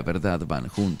fe y la verdad van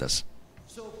juntas.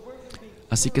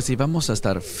 Así que si vamos a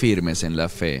estar firmes en la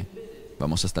fe,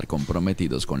 vamos a estar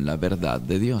comprometidos con la verdad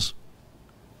de Dios.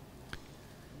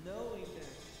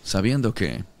 Sabiendo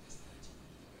que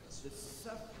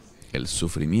el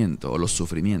sufrimiento o los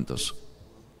sufrimientos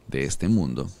de este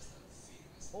mundo,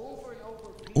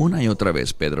 una y otra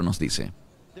vez Pedro nos dice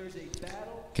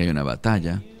que hay una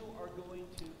batalla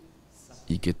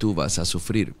y que tú vas a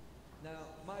sufrir.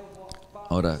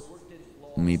 Ahora,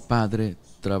 mi padre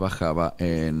trabajaba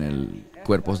en el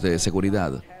cuerpos de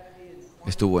seguridad.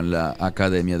 Estuvo en la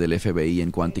academia del FBI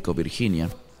en Quantico, Virginia,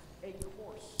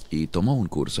 y tomó un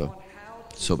curso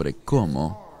sobre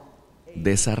cómo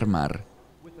desarmar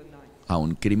a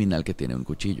un criminal que tiene un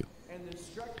cuchillo.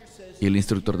 Y el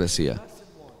instructor decía,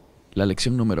 la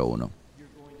lección número 1,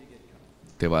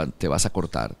 te vas a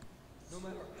cortar.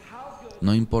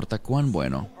 No importa cuán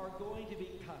bueno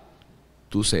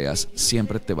tú seas,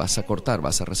 siempre te vas a cortar,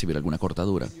 vas a recibir alguna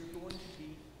cortadura.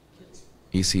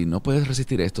 Y si no puedes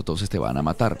resistir esto, entonces te van a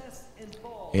matar.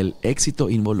 El éxito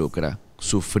involucra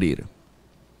sufrir.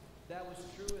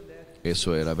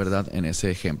 Eso era verdad en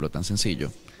ese ejemplo tan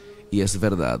sencillo. Y es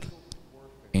verdad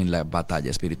en la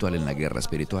batalla espiritual, en la guerra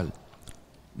espiritual.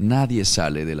 Nadie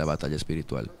sale de la batalla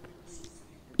espiritual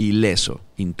ileso,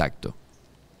 intacto.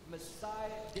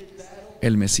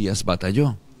 El Mesías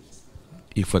batalló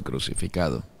y fue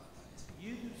crucificado.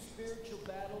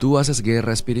 Tú haces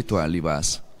guerra espiritual y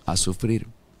vas a sufrir.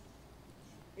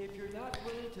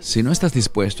 Si no estás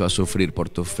dispuesto a sufrir por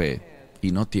tu fe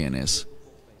y no tienes,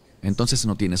 entonces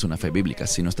no tienes una fe bíblica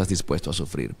si no estás dispuesto a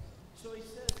sufrir.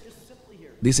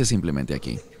 Dice simplemente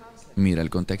aquí, mira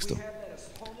el contexto.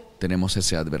 Tenemos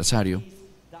ese adversario,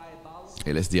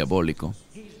 él es diabólico,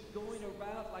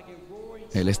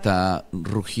 él está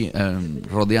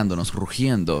rodeándonos,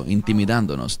 rugiendo,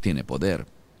 intimidándonos, tiene poder.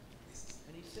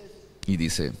 Y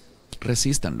dice,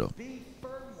 resístanlo,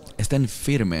 estén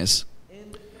firmes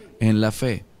en la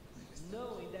fe,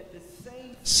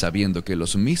 sabiendo que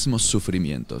los mismos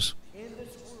sufrimientos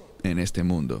en este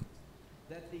mundo,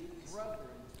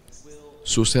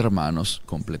 sus hermanos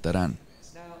completarán.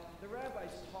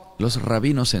 Los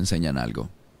rabinos enseñan algo,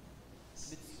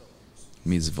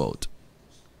 mitzvot.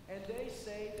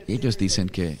 Y ellos dicen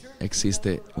que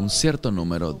existe un cierto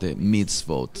número de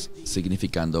mitzvot,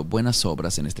 significando buenas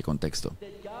obras en este contexto.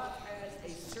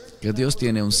 Que Dios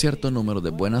tiene un cierto número de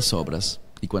buenas obras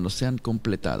y cuando sean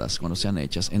completadas, cuando sean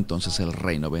hechas, entonces el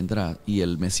reino vendrá y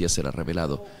el Mesías será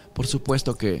revelado. Por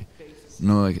supuesto que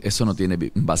eso no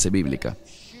tiene base bíblica.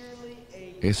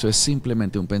 Eso es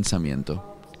simplemente un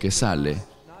pensamiento que sale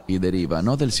y deriva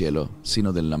no del cielo,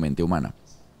 sino de la mente humana.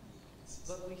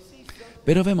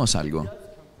 Pero vemos algo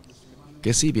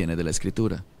que sí viene de la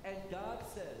Escritura.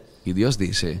 Y Dios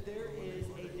dice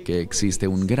que existe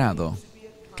un grado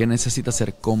que necesita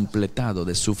ser completado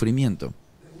de sufrimiento.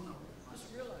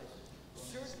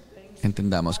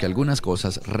 Entendamos que algunas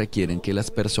cosas requieren que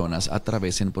las personas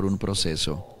atraviesen por un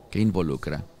proceso que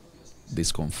involucra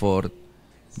disconfort,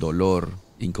 dolor,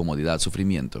 incomodidad,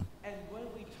 sufrimiento.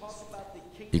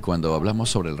 Y cuando hablamos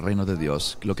sobre el reino de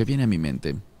Dios, lo que viene a mi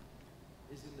mente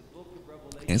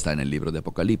está en el libro de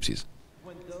Apocalipsis.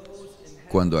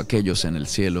 Cuando aquellos en el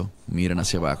cielo miran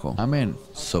hacia abajo, amén,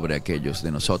 sobre aquellos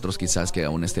de nosotros quizás que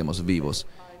aún estemos vivos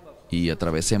y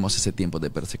atravesemos ese tiempo de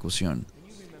persecución.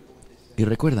 ¿Y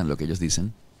recuerdan lo que ellos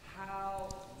dicen?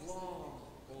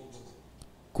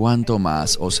 ¿Cuánto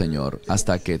más, oh Señor,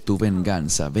 hasta que tu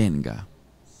venganza venga?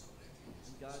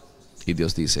 Y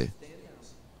Dios dice,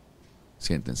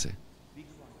 siéntense,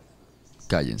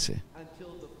 cállense,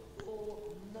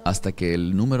 hasta que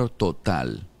el número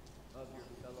total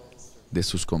de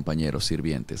sus compañeros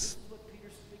sirvientes.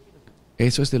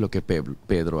 Eso es de lo que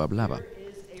Pedro hablaba.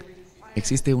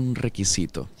 Existe un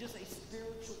requisito.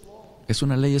 Es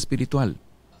una ley espiritual.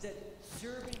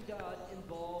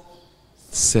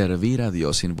 Servir a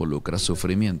Dios involucra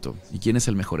sufrimiento. ¿Y quién es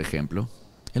el mejor ejemplo?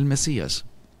 El Mesías.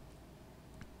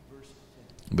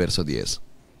 Verso 10.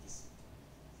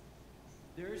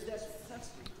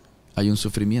 Hay un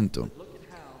sufrimiento,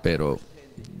 pero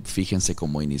Fíjense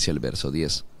cómo inicia el verso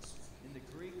 10.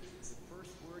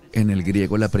 En el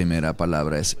griego la primera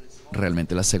palabra es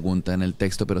realmente la segunda en el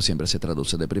texto, pero siempre se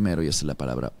traduce de primero y es la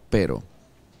palabra pero.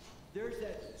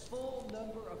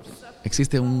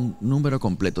 Existe un número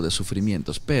completo de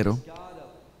sufrimientos, pero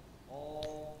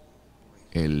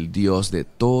el Dios de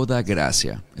toda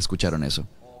gracia, ¿escucharon eso?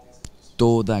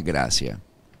 Toda gracia.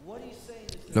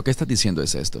 Lo que está diciendo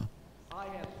es esto.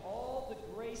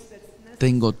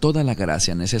 Tengo toda la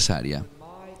gracia necesaria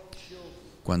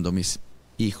cuando mis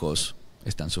hijos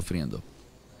están sufriendo.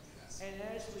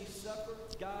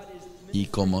 Y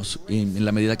en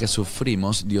la medida que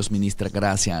sufrimos, Dios ministra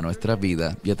gracia a nuestra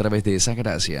vida y a través de esa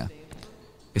gracia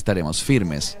estaremos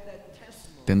firmes.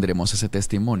 Tendremos ese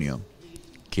testimonio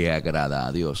que agrada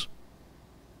a Dios.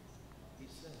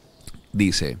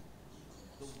 Dice,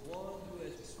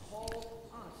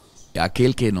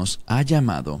 aquel que nos ha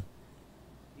llamado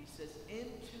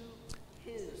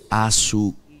a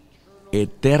su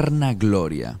eterna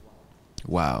gloria.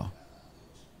 Wow.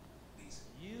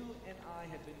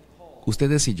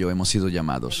 Ustedes y yo hemos sido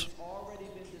llamados.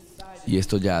 Y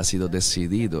esto ya ha sido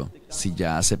decidido, si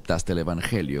ya aceptaste el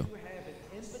Evangelio,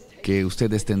 que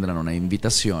ustedes tendrán una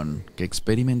invitación, que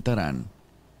experimentarán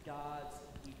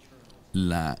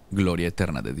la gloria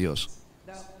eterna de Dios.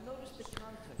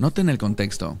 Noten el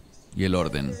contexto y el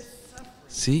orden.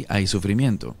 Sí, hay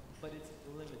sufrimiento,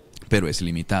 pero es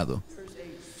limitado.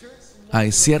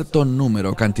 Hay cierto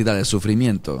número, cantidad de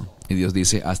sufrimiento, y Dios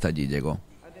dice, hasta allí llegó.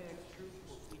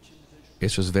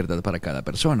 Eso es verdad para cada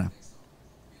persona.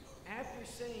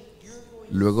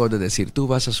 Luego de decir, tú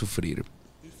vas a sufrir,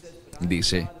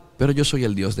 dice, pero yo soy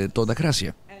el Dios de toda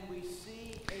gracia.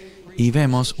 Y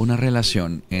vemos una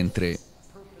relación entre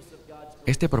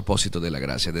este propósito de la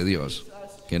gracia de Dios,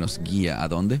 que nos guía ¿a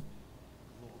dónde?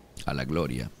 A la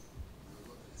gloria.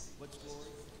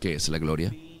 ¿Qué es la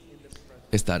gloria?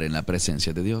 Estar en la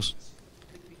presencia de Dios.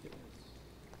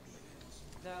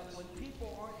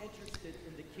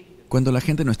 Cuando la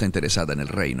gente no está interesada en el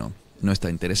reino, no está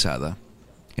interesada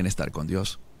en estar con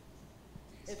Dios.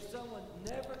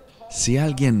 Si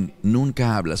alguien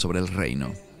nunca habla sobre el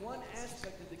reino,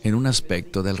 en un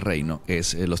aspecto del reino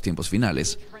es los tiempos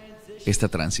finales, esta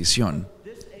transición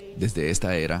desde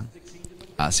esta era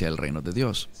hacia el reino de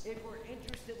Dios.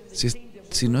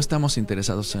 Si no estamos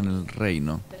interesados en el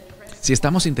reino, si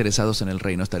estamos interesados en el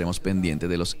reino, estaremos pendientes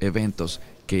de los eventos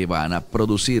que van a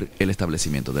producir el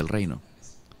establecimiento del reino.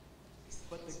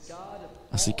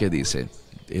 Así que dice,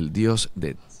 el Dios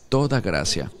de toda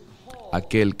gracia,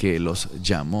 aquel que los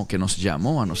llamó, que nos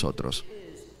llamó a nosotros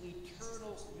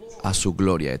a su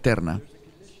gloria eterna,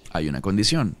 hay una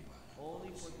condición.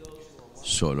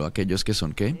 Solo aquellos que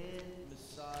son ¿qué?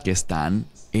 Que están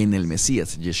en el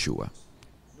Mesías, Yeshua.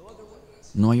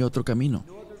 No hay otro camino,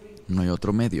 no hay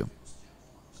otro medio.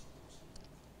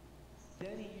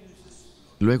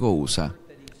 Luego usa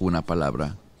una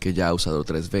palabra que ya ha usado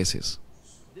 3 veces.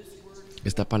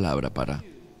 Esta palabra para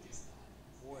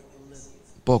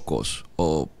pocos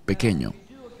o pequeño.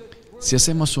 Si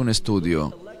hacemos un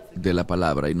estudio de la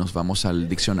palabra y nos vamos al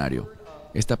diccionario,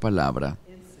 esta palabra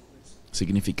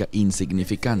significa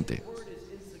insignificante.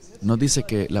 No dice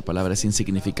que la palabra es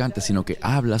insignificante, sino que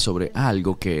habla sobre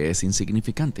algo que es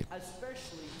insignificante,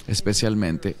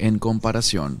 especialmente en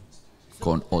comparación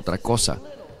con otra cosa.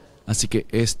 Así que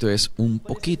esto es un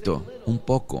poquito, un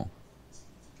poco.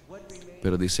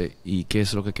 Pero dice, ¿y qué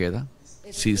es lo que queda?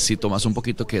 Si tomas un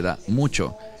poquito, queda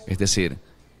mucho. Es decir,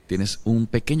 tienes un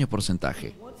pequeño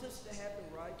porcentaje.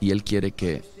 Y Él quiere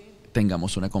que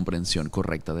tengamos una comprensión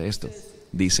correcta de esto.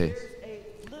 Dice,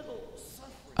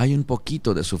 hay un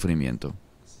poquito de sufrimiento,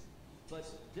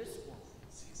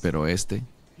 pero este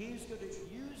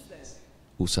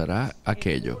usará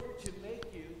aquello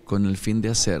con el fin de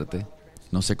hacerte,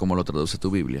 no sé cómo lo traduce tu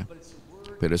Biblia,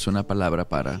 pero es una palabra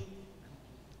para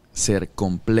ser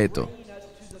completo,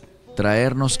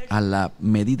 traernos a la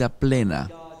medida plena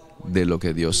de lo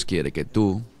que Dios quiere que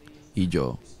tú y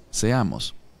yo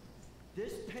seamos.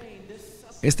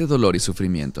 Este dolor y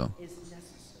sufrimiento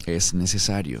es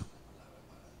necesario.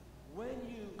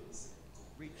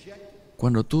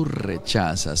 Cuando tú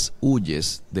rechazas,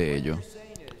 huyes de ello,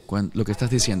 lo que estás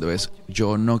diciendo es,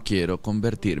 yo no quiero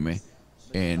convertirme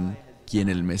en quien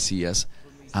el Mesías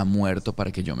ha muerto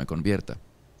para que yo me convierta.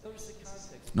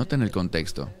 Noten el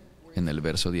contexto en el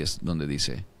verso 10, donde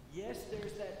dice,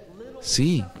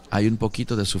 sí, hay un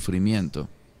poquito de sufrimiento,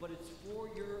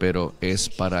 pero es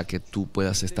para que tú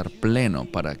puedas estar pleno,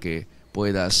 para que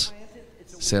puedas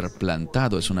ser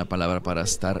plantado. Es una palabra para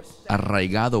estar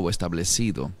arraigado o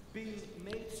establecido,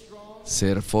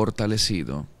 ser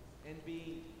fortalecido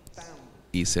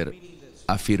y ser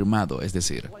afirmado, es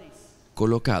decir,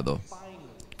 colocado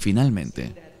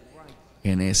finalmente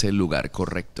en ese lugar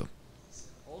correcto.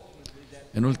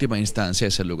 En última instancia,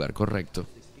 ese lugar correcto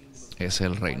es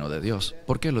el reino de Dios.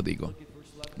 ¿Por qué lo digo?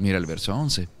 Mira el verso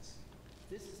 11.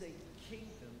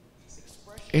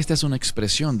 Esta es una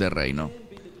expresión de reino.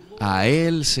 A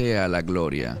Él sea la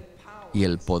gloria y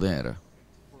el poder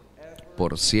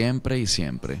por siempre y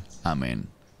siempre. Amén.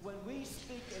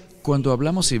 Cuando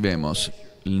hablamos y vemos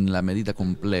en la medida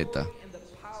completa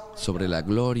sobre la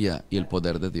gloria y el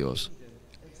poder de Dios,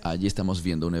 allí estamos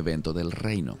viendo un evento del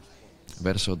reino.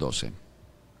 Verso 12.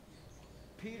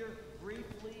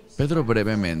 Pedro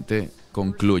brevemente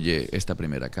concluye esta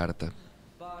primera carta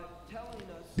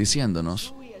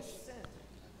diciéndonos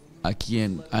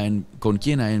con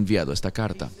quién ha enviado esta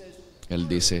carta. Él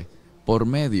dice, por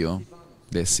medio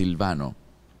de Silvano.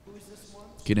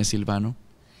 ¿Quién es Silvano?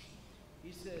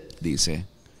 Dice,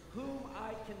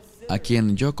 a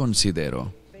quien yo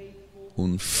considero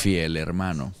un fiel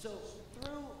hermano.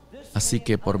 Así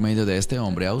que por medio de este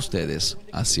hombre a ustedes,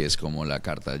 así es como la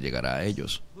carta llegará a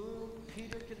ellos.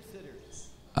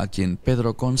 A quien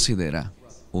Pedro considera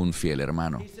un fiel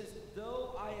hermano.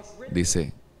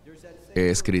 Dice, he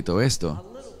escrito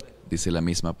esto, dice la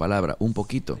misma palabra, un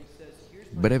poquito,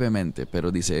 brevemente,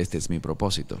 pero dice, este es mi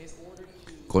propósito,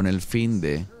 con el fin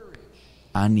de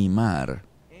animar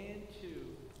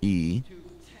y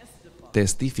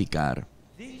testificar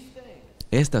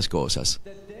estas cosas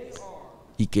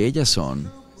y que ellas son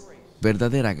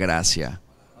verdadera gracia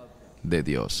de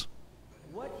Dios.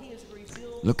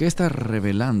 Lo que está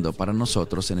revelando para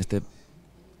nosotros en este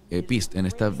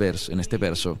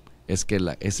verso es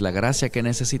que es la gracia que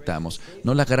necesitamos,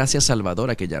 no la gracia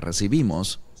salvadora que ya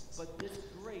recibimos,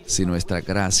 sino esta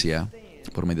gracia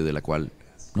por medio de la cual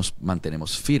nos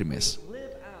mantenemos firmes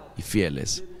y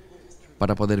fieles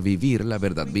para poder vivir la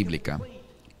verdad bíblica,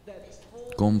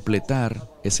 completar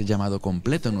ese llamado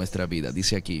completo en nuestra vida.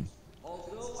 Dice aquí,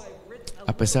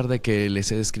 a pesar de que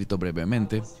les he escrito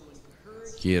brevemente,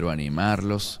 quiero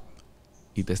animarlos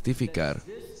y testificar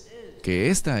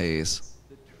que esta es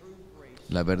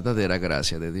la verdadera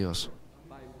gracia de Dios,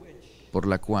 por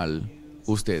la cual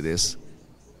ustedes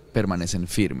permanecen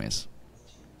firmes.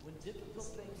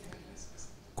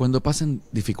 Cuando pasen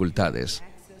dificultades,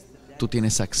 tú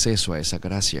tienes acceso a esa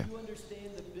gracia.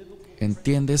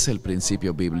 ¿Entiendes el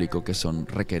principio bíblico que son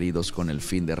requeridos con el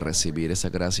fin de recibir esa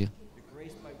gracia?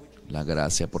 La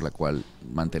gracia por la cual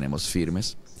mantenemos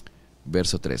firmes.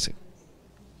 Verso 13.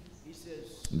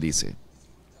 Dice,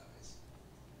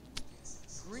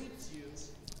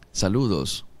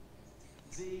 saludos.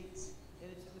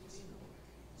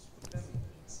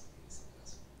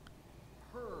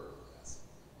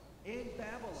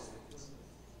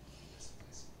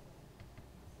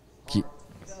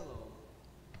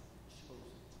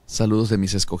 Saludos de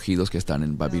mis escogidos que están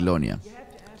en Babilonia.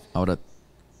 Ahora,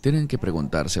 tienen que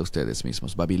preguntarse a ustedes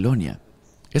mismos, Babilonia,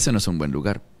 ese no es un buen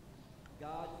lugar.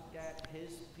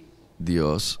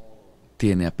 Dios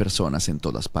tiene a personas en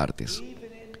todas partes,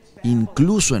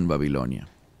 incluso en Babilonia.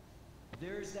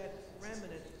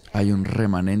 Hay un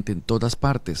remanente en todas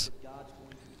partes,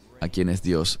 a quienes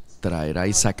Dios traerá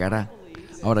y sacará.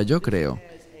 Ahora, yo creo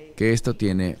que esto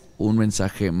tiene un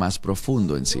mensaje más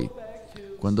profundo en sí.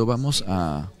 Cuando vamos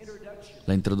a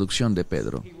la introducción de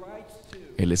Pedro,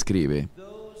 él escribe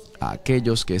a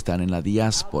aquellos que están en la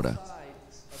diáspora,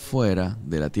 fuera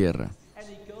de la tierra.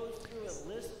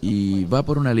 Y va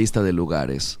por una lista de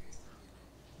lugares,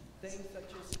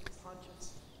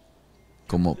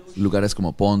 como lugares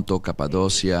como Ponto,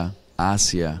 Capadocia,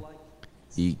 Asia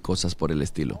y cosas por el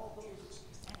estilo.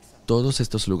 Todos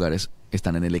estos lugares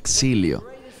están en el exilio,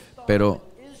 pero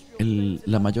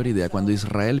la mayor idea, cuando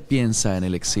Israel piensa en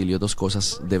el exilio, dos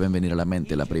cosas deben venir a la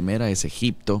mente. La primera es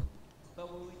Egipto,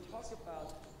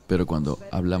 pero cuando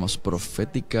hablamos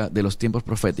de los tiempos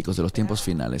proféticos, de los tiempos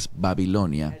finales,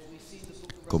 Babilonia,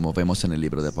 como vemos en el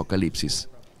libro de Apocalipsis,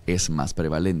 es más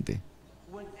prevalente.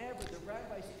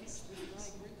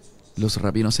 Los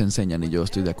rabinos enseñan, y yo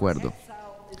estoy de acuerdo,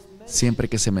 siempre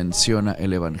que se menciona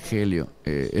el evangelio,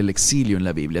 el exilio en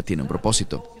la Biblia tiene un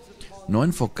propósito. No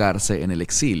enfocarse en el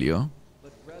exilio,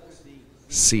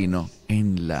 sino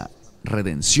en la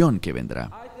redención que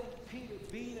vendrá.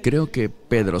 Creo que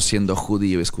Pedro, siendo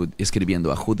judío,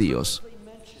 escribiendo a judíos,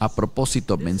 a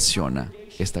propósito menciona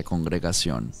esta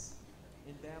congregación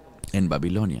en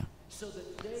Babilonia,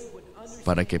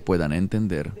 para que puedan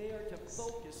entender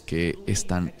que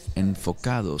están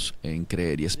enfocados en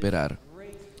creer y esperar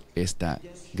esta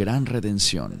gran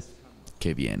redención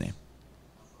que viene.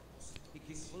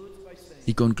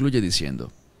 Y concluye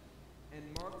diciendo,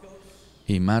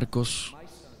 y Marcos,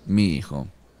 mi hijo.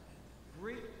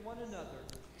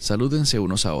 Salúdense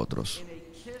unos a otros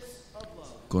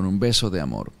con un beso de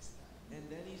amor.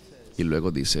 Y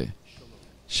luego dice,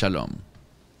 Shalom.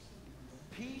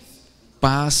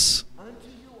 Paz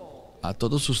a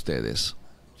todos ustedes,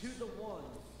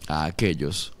 a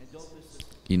aquellos,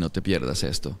 y no te pierdas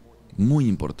esto, muy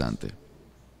importante,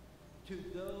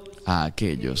 a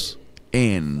aquellos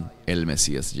en el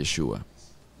Mesías Yeshua.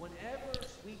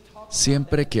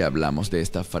 Siempre que hablamos de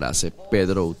esta frase,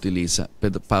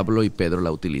 Pablo y Pedro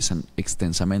la utilizan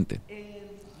extensamente.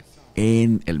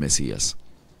 En el Mesías.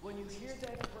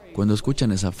 Cuando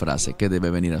escuchan esa frase, ¿qué debe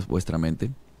venir a vuestra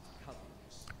mente?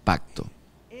 Pacto.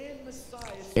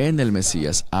 En el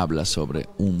Mesías habla sobre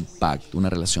un pacto, una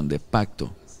relación de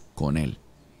pacto con Él.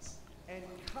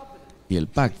 Y el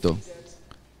pacto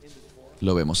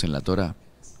lo vemos en la Torá.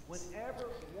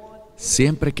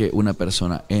 Siempre que una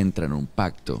persona entra en un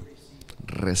pacto,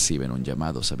 reciben un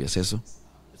llamado. ¿Sabías eso?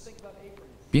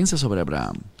 Piensa sobre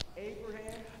Abraham.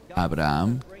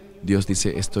 Abraham, Dios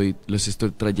dice, los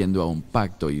estoy trayendo a un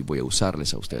pacto y voy a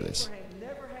usarles a ustedes.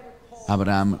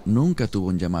 Abraham nunca tuvo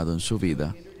un llamado en su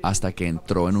vida hasta que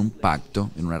entró en un pacto,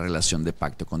 en una relación de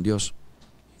pacto con Dios.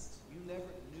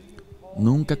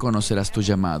 Nunca conocerás tu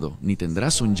llamado, ni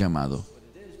tendrás un llamado.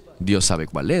 Dios sabe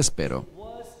cuál es, pero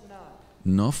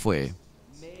no fue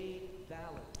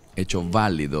hecho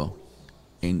válido,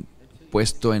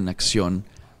 puesto en acción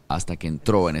hasta que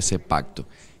entró en ese pacto.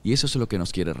 Y eso es lo que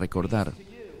nos quiere recordar.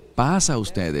 Paz a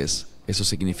ustedes, eso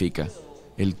significa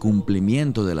el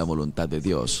cumplimiento de la voluntad de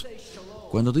Dios.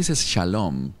 Cuando dices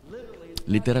shalom,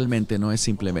 literalmente no es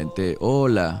simplemente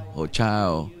hola o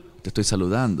chao, te estoy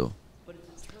saludando,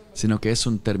 sino que es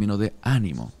un término de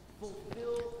ánimo.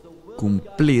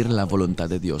 Cumplir la voluntad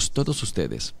de Dios, todos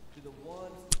ustedes,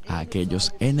 a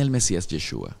aquellos en el Mesías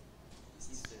Yeshua.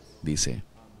 Dice,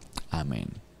 amén.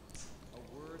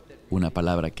 Una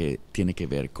palabra que tiene que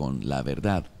ver con la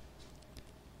verdad.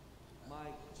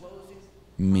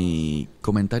 Mi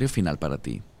comentario final para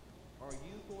ti.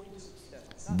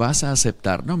 ¿Vas a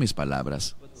aceptar no mis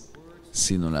palabras,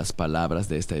 sino las palabras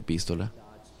de esta epístola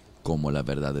como la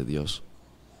verdad de Dios?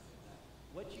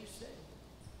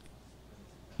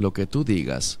 Lo que tú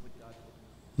digas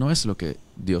no es lo que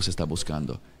Dios está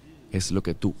buscando, es lo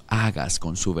que tú hagas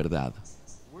con su verdad.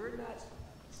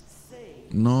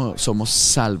 No somos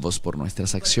salvos por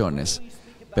nuestras acciones,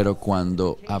 pero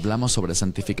cuando hablamos sobre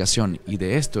santificación, y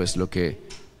de esto es lo que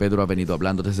Pedro ha venido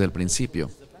hablando desde el principio,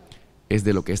 es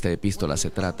de lo que esta epístola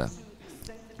se trata.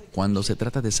 Cuando se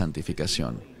trata de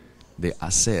santificación, de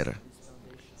hacer,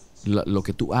 lo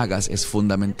que tú hagas es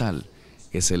fundamental,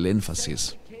 es el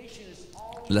énfasis.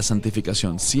 La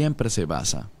santificación siempre se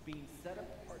basa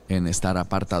en estar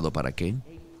apartado. ¿Para qué?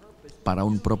 Para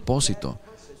un propósito,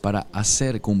 para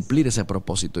cumplir ese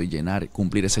propósito y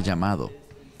cumplir ese llamado.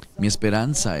 Mi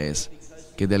esperanza es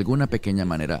que de alguna pequeña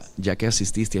manera, ya que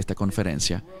asististe a esta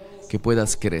conferencia, que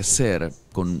puedas crecer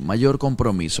con mayor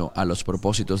compromiso a los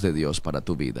propósitos de Dios para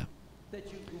tu vida.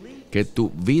 Que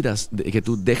tú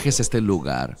dejes este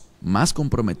lugar más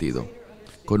comprometido,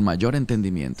 con mayor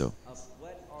entendimiento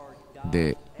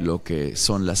de lo que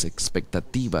son las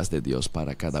expectativas de Dios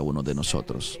para cada uno de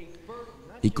nosotros.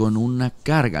 Y con una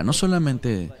carga, no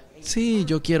solamente, sí,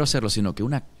 yo quiero hacerlo, sino que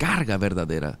una carga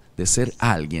verdadera de ser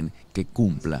alguien que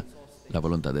cumpla la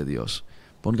voluntad de Dios.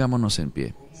 Pongámonos en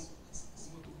pie.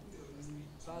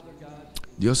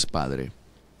 Dios Padre,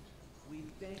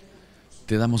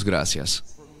 te damos gracias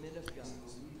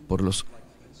por los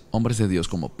hombres de Dios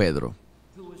como Pedro,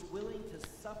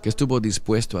 que estuvo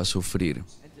dispuesto a sufrir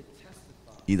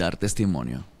y dar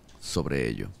testimonio sobre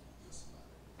ello.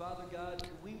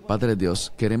 Padre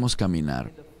Dios, queremos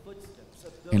caminar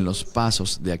en los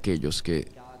pasos de aquellos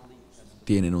que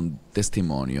tienen un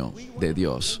testimonio de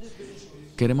Dios.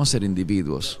 Queremos ser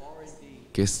individuos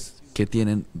que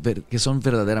son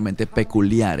verdaderamente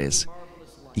peculiares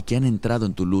y que han entrado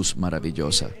en tu luz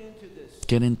maravillosa,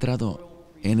 que han entrado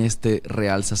en este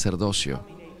real sacerdocio,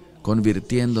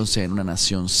 convirtiéndose en una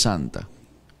nación santa,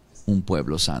 un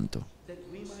pueblo santo.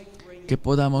 Que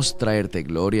podamos traerte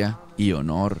gloria y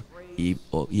honor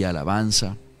y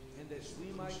alabanza,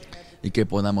 y que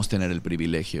podamos tener el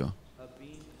privilegio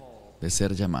de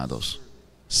ser llamados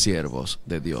siervos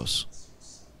de Dios.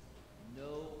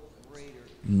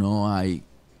 No hay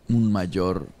un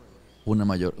mayor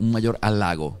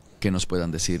halago que nos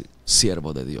puedan decir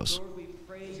siervo de Dios.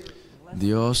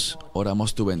 Dios,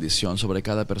 oramos tu bendición sobre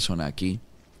cada persona aquí.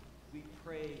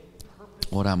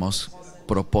 Oramos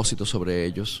propósitos sobre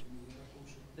ellos,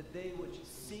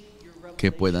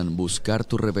 que puedan buscar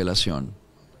tu revelación,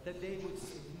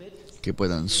 que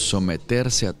puedan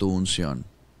someterse a tu unción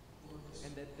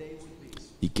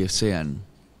y que sean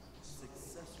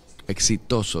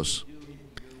exitosos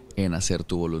en hacer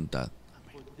tu voluntad.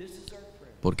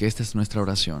 Porque esta es nuestra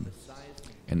oración.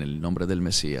 En el nombre del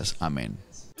Mesías. Amén.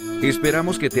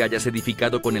 Esperamos que te hayas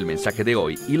edificado con el mensaje de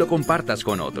hoy y lo compartas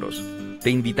con otros. Te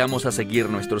invitamos a seguir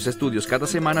nuestros estudios cada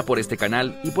semana por este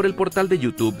canal y por el portal de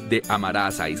YouTube de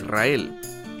Amarás a Israel.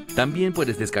 También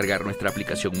puedes descargar nuestra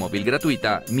aplicación móvil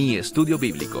gratuita, Mi Estudio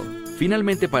Bíblico.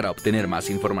 Finalmente, para obtener más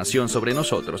información sobre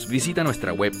nosotros, visita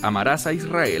nuestra web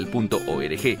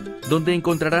amarasaisrael.org, donde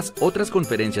encontrarás otras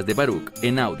conferencias de Baruch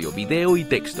en audio, video y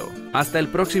texto. Hasta el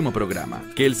próximo programa.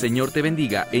 Que el Señor te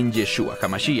bendiga en Yeshua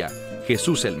HaMashiach,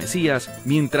 Jesús el Mesías,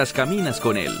 mientras caminas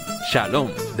con Él. Shalom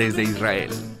desde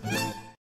Israel.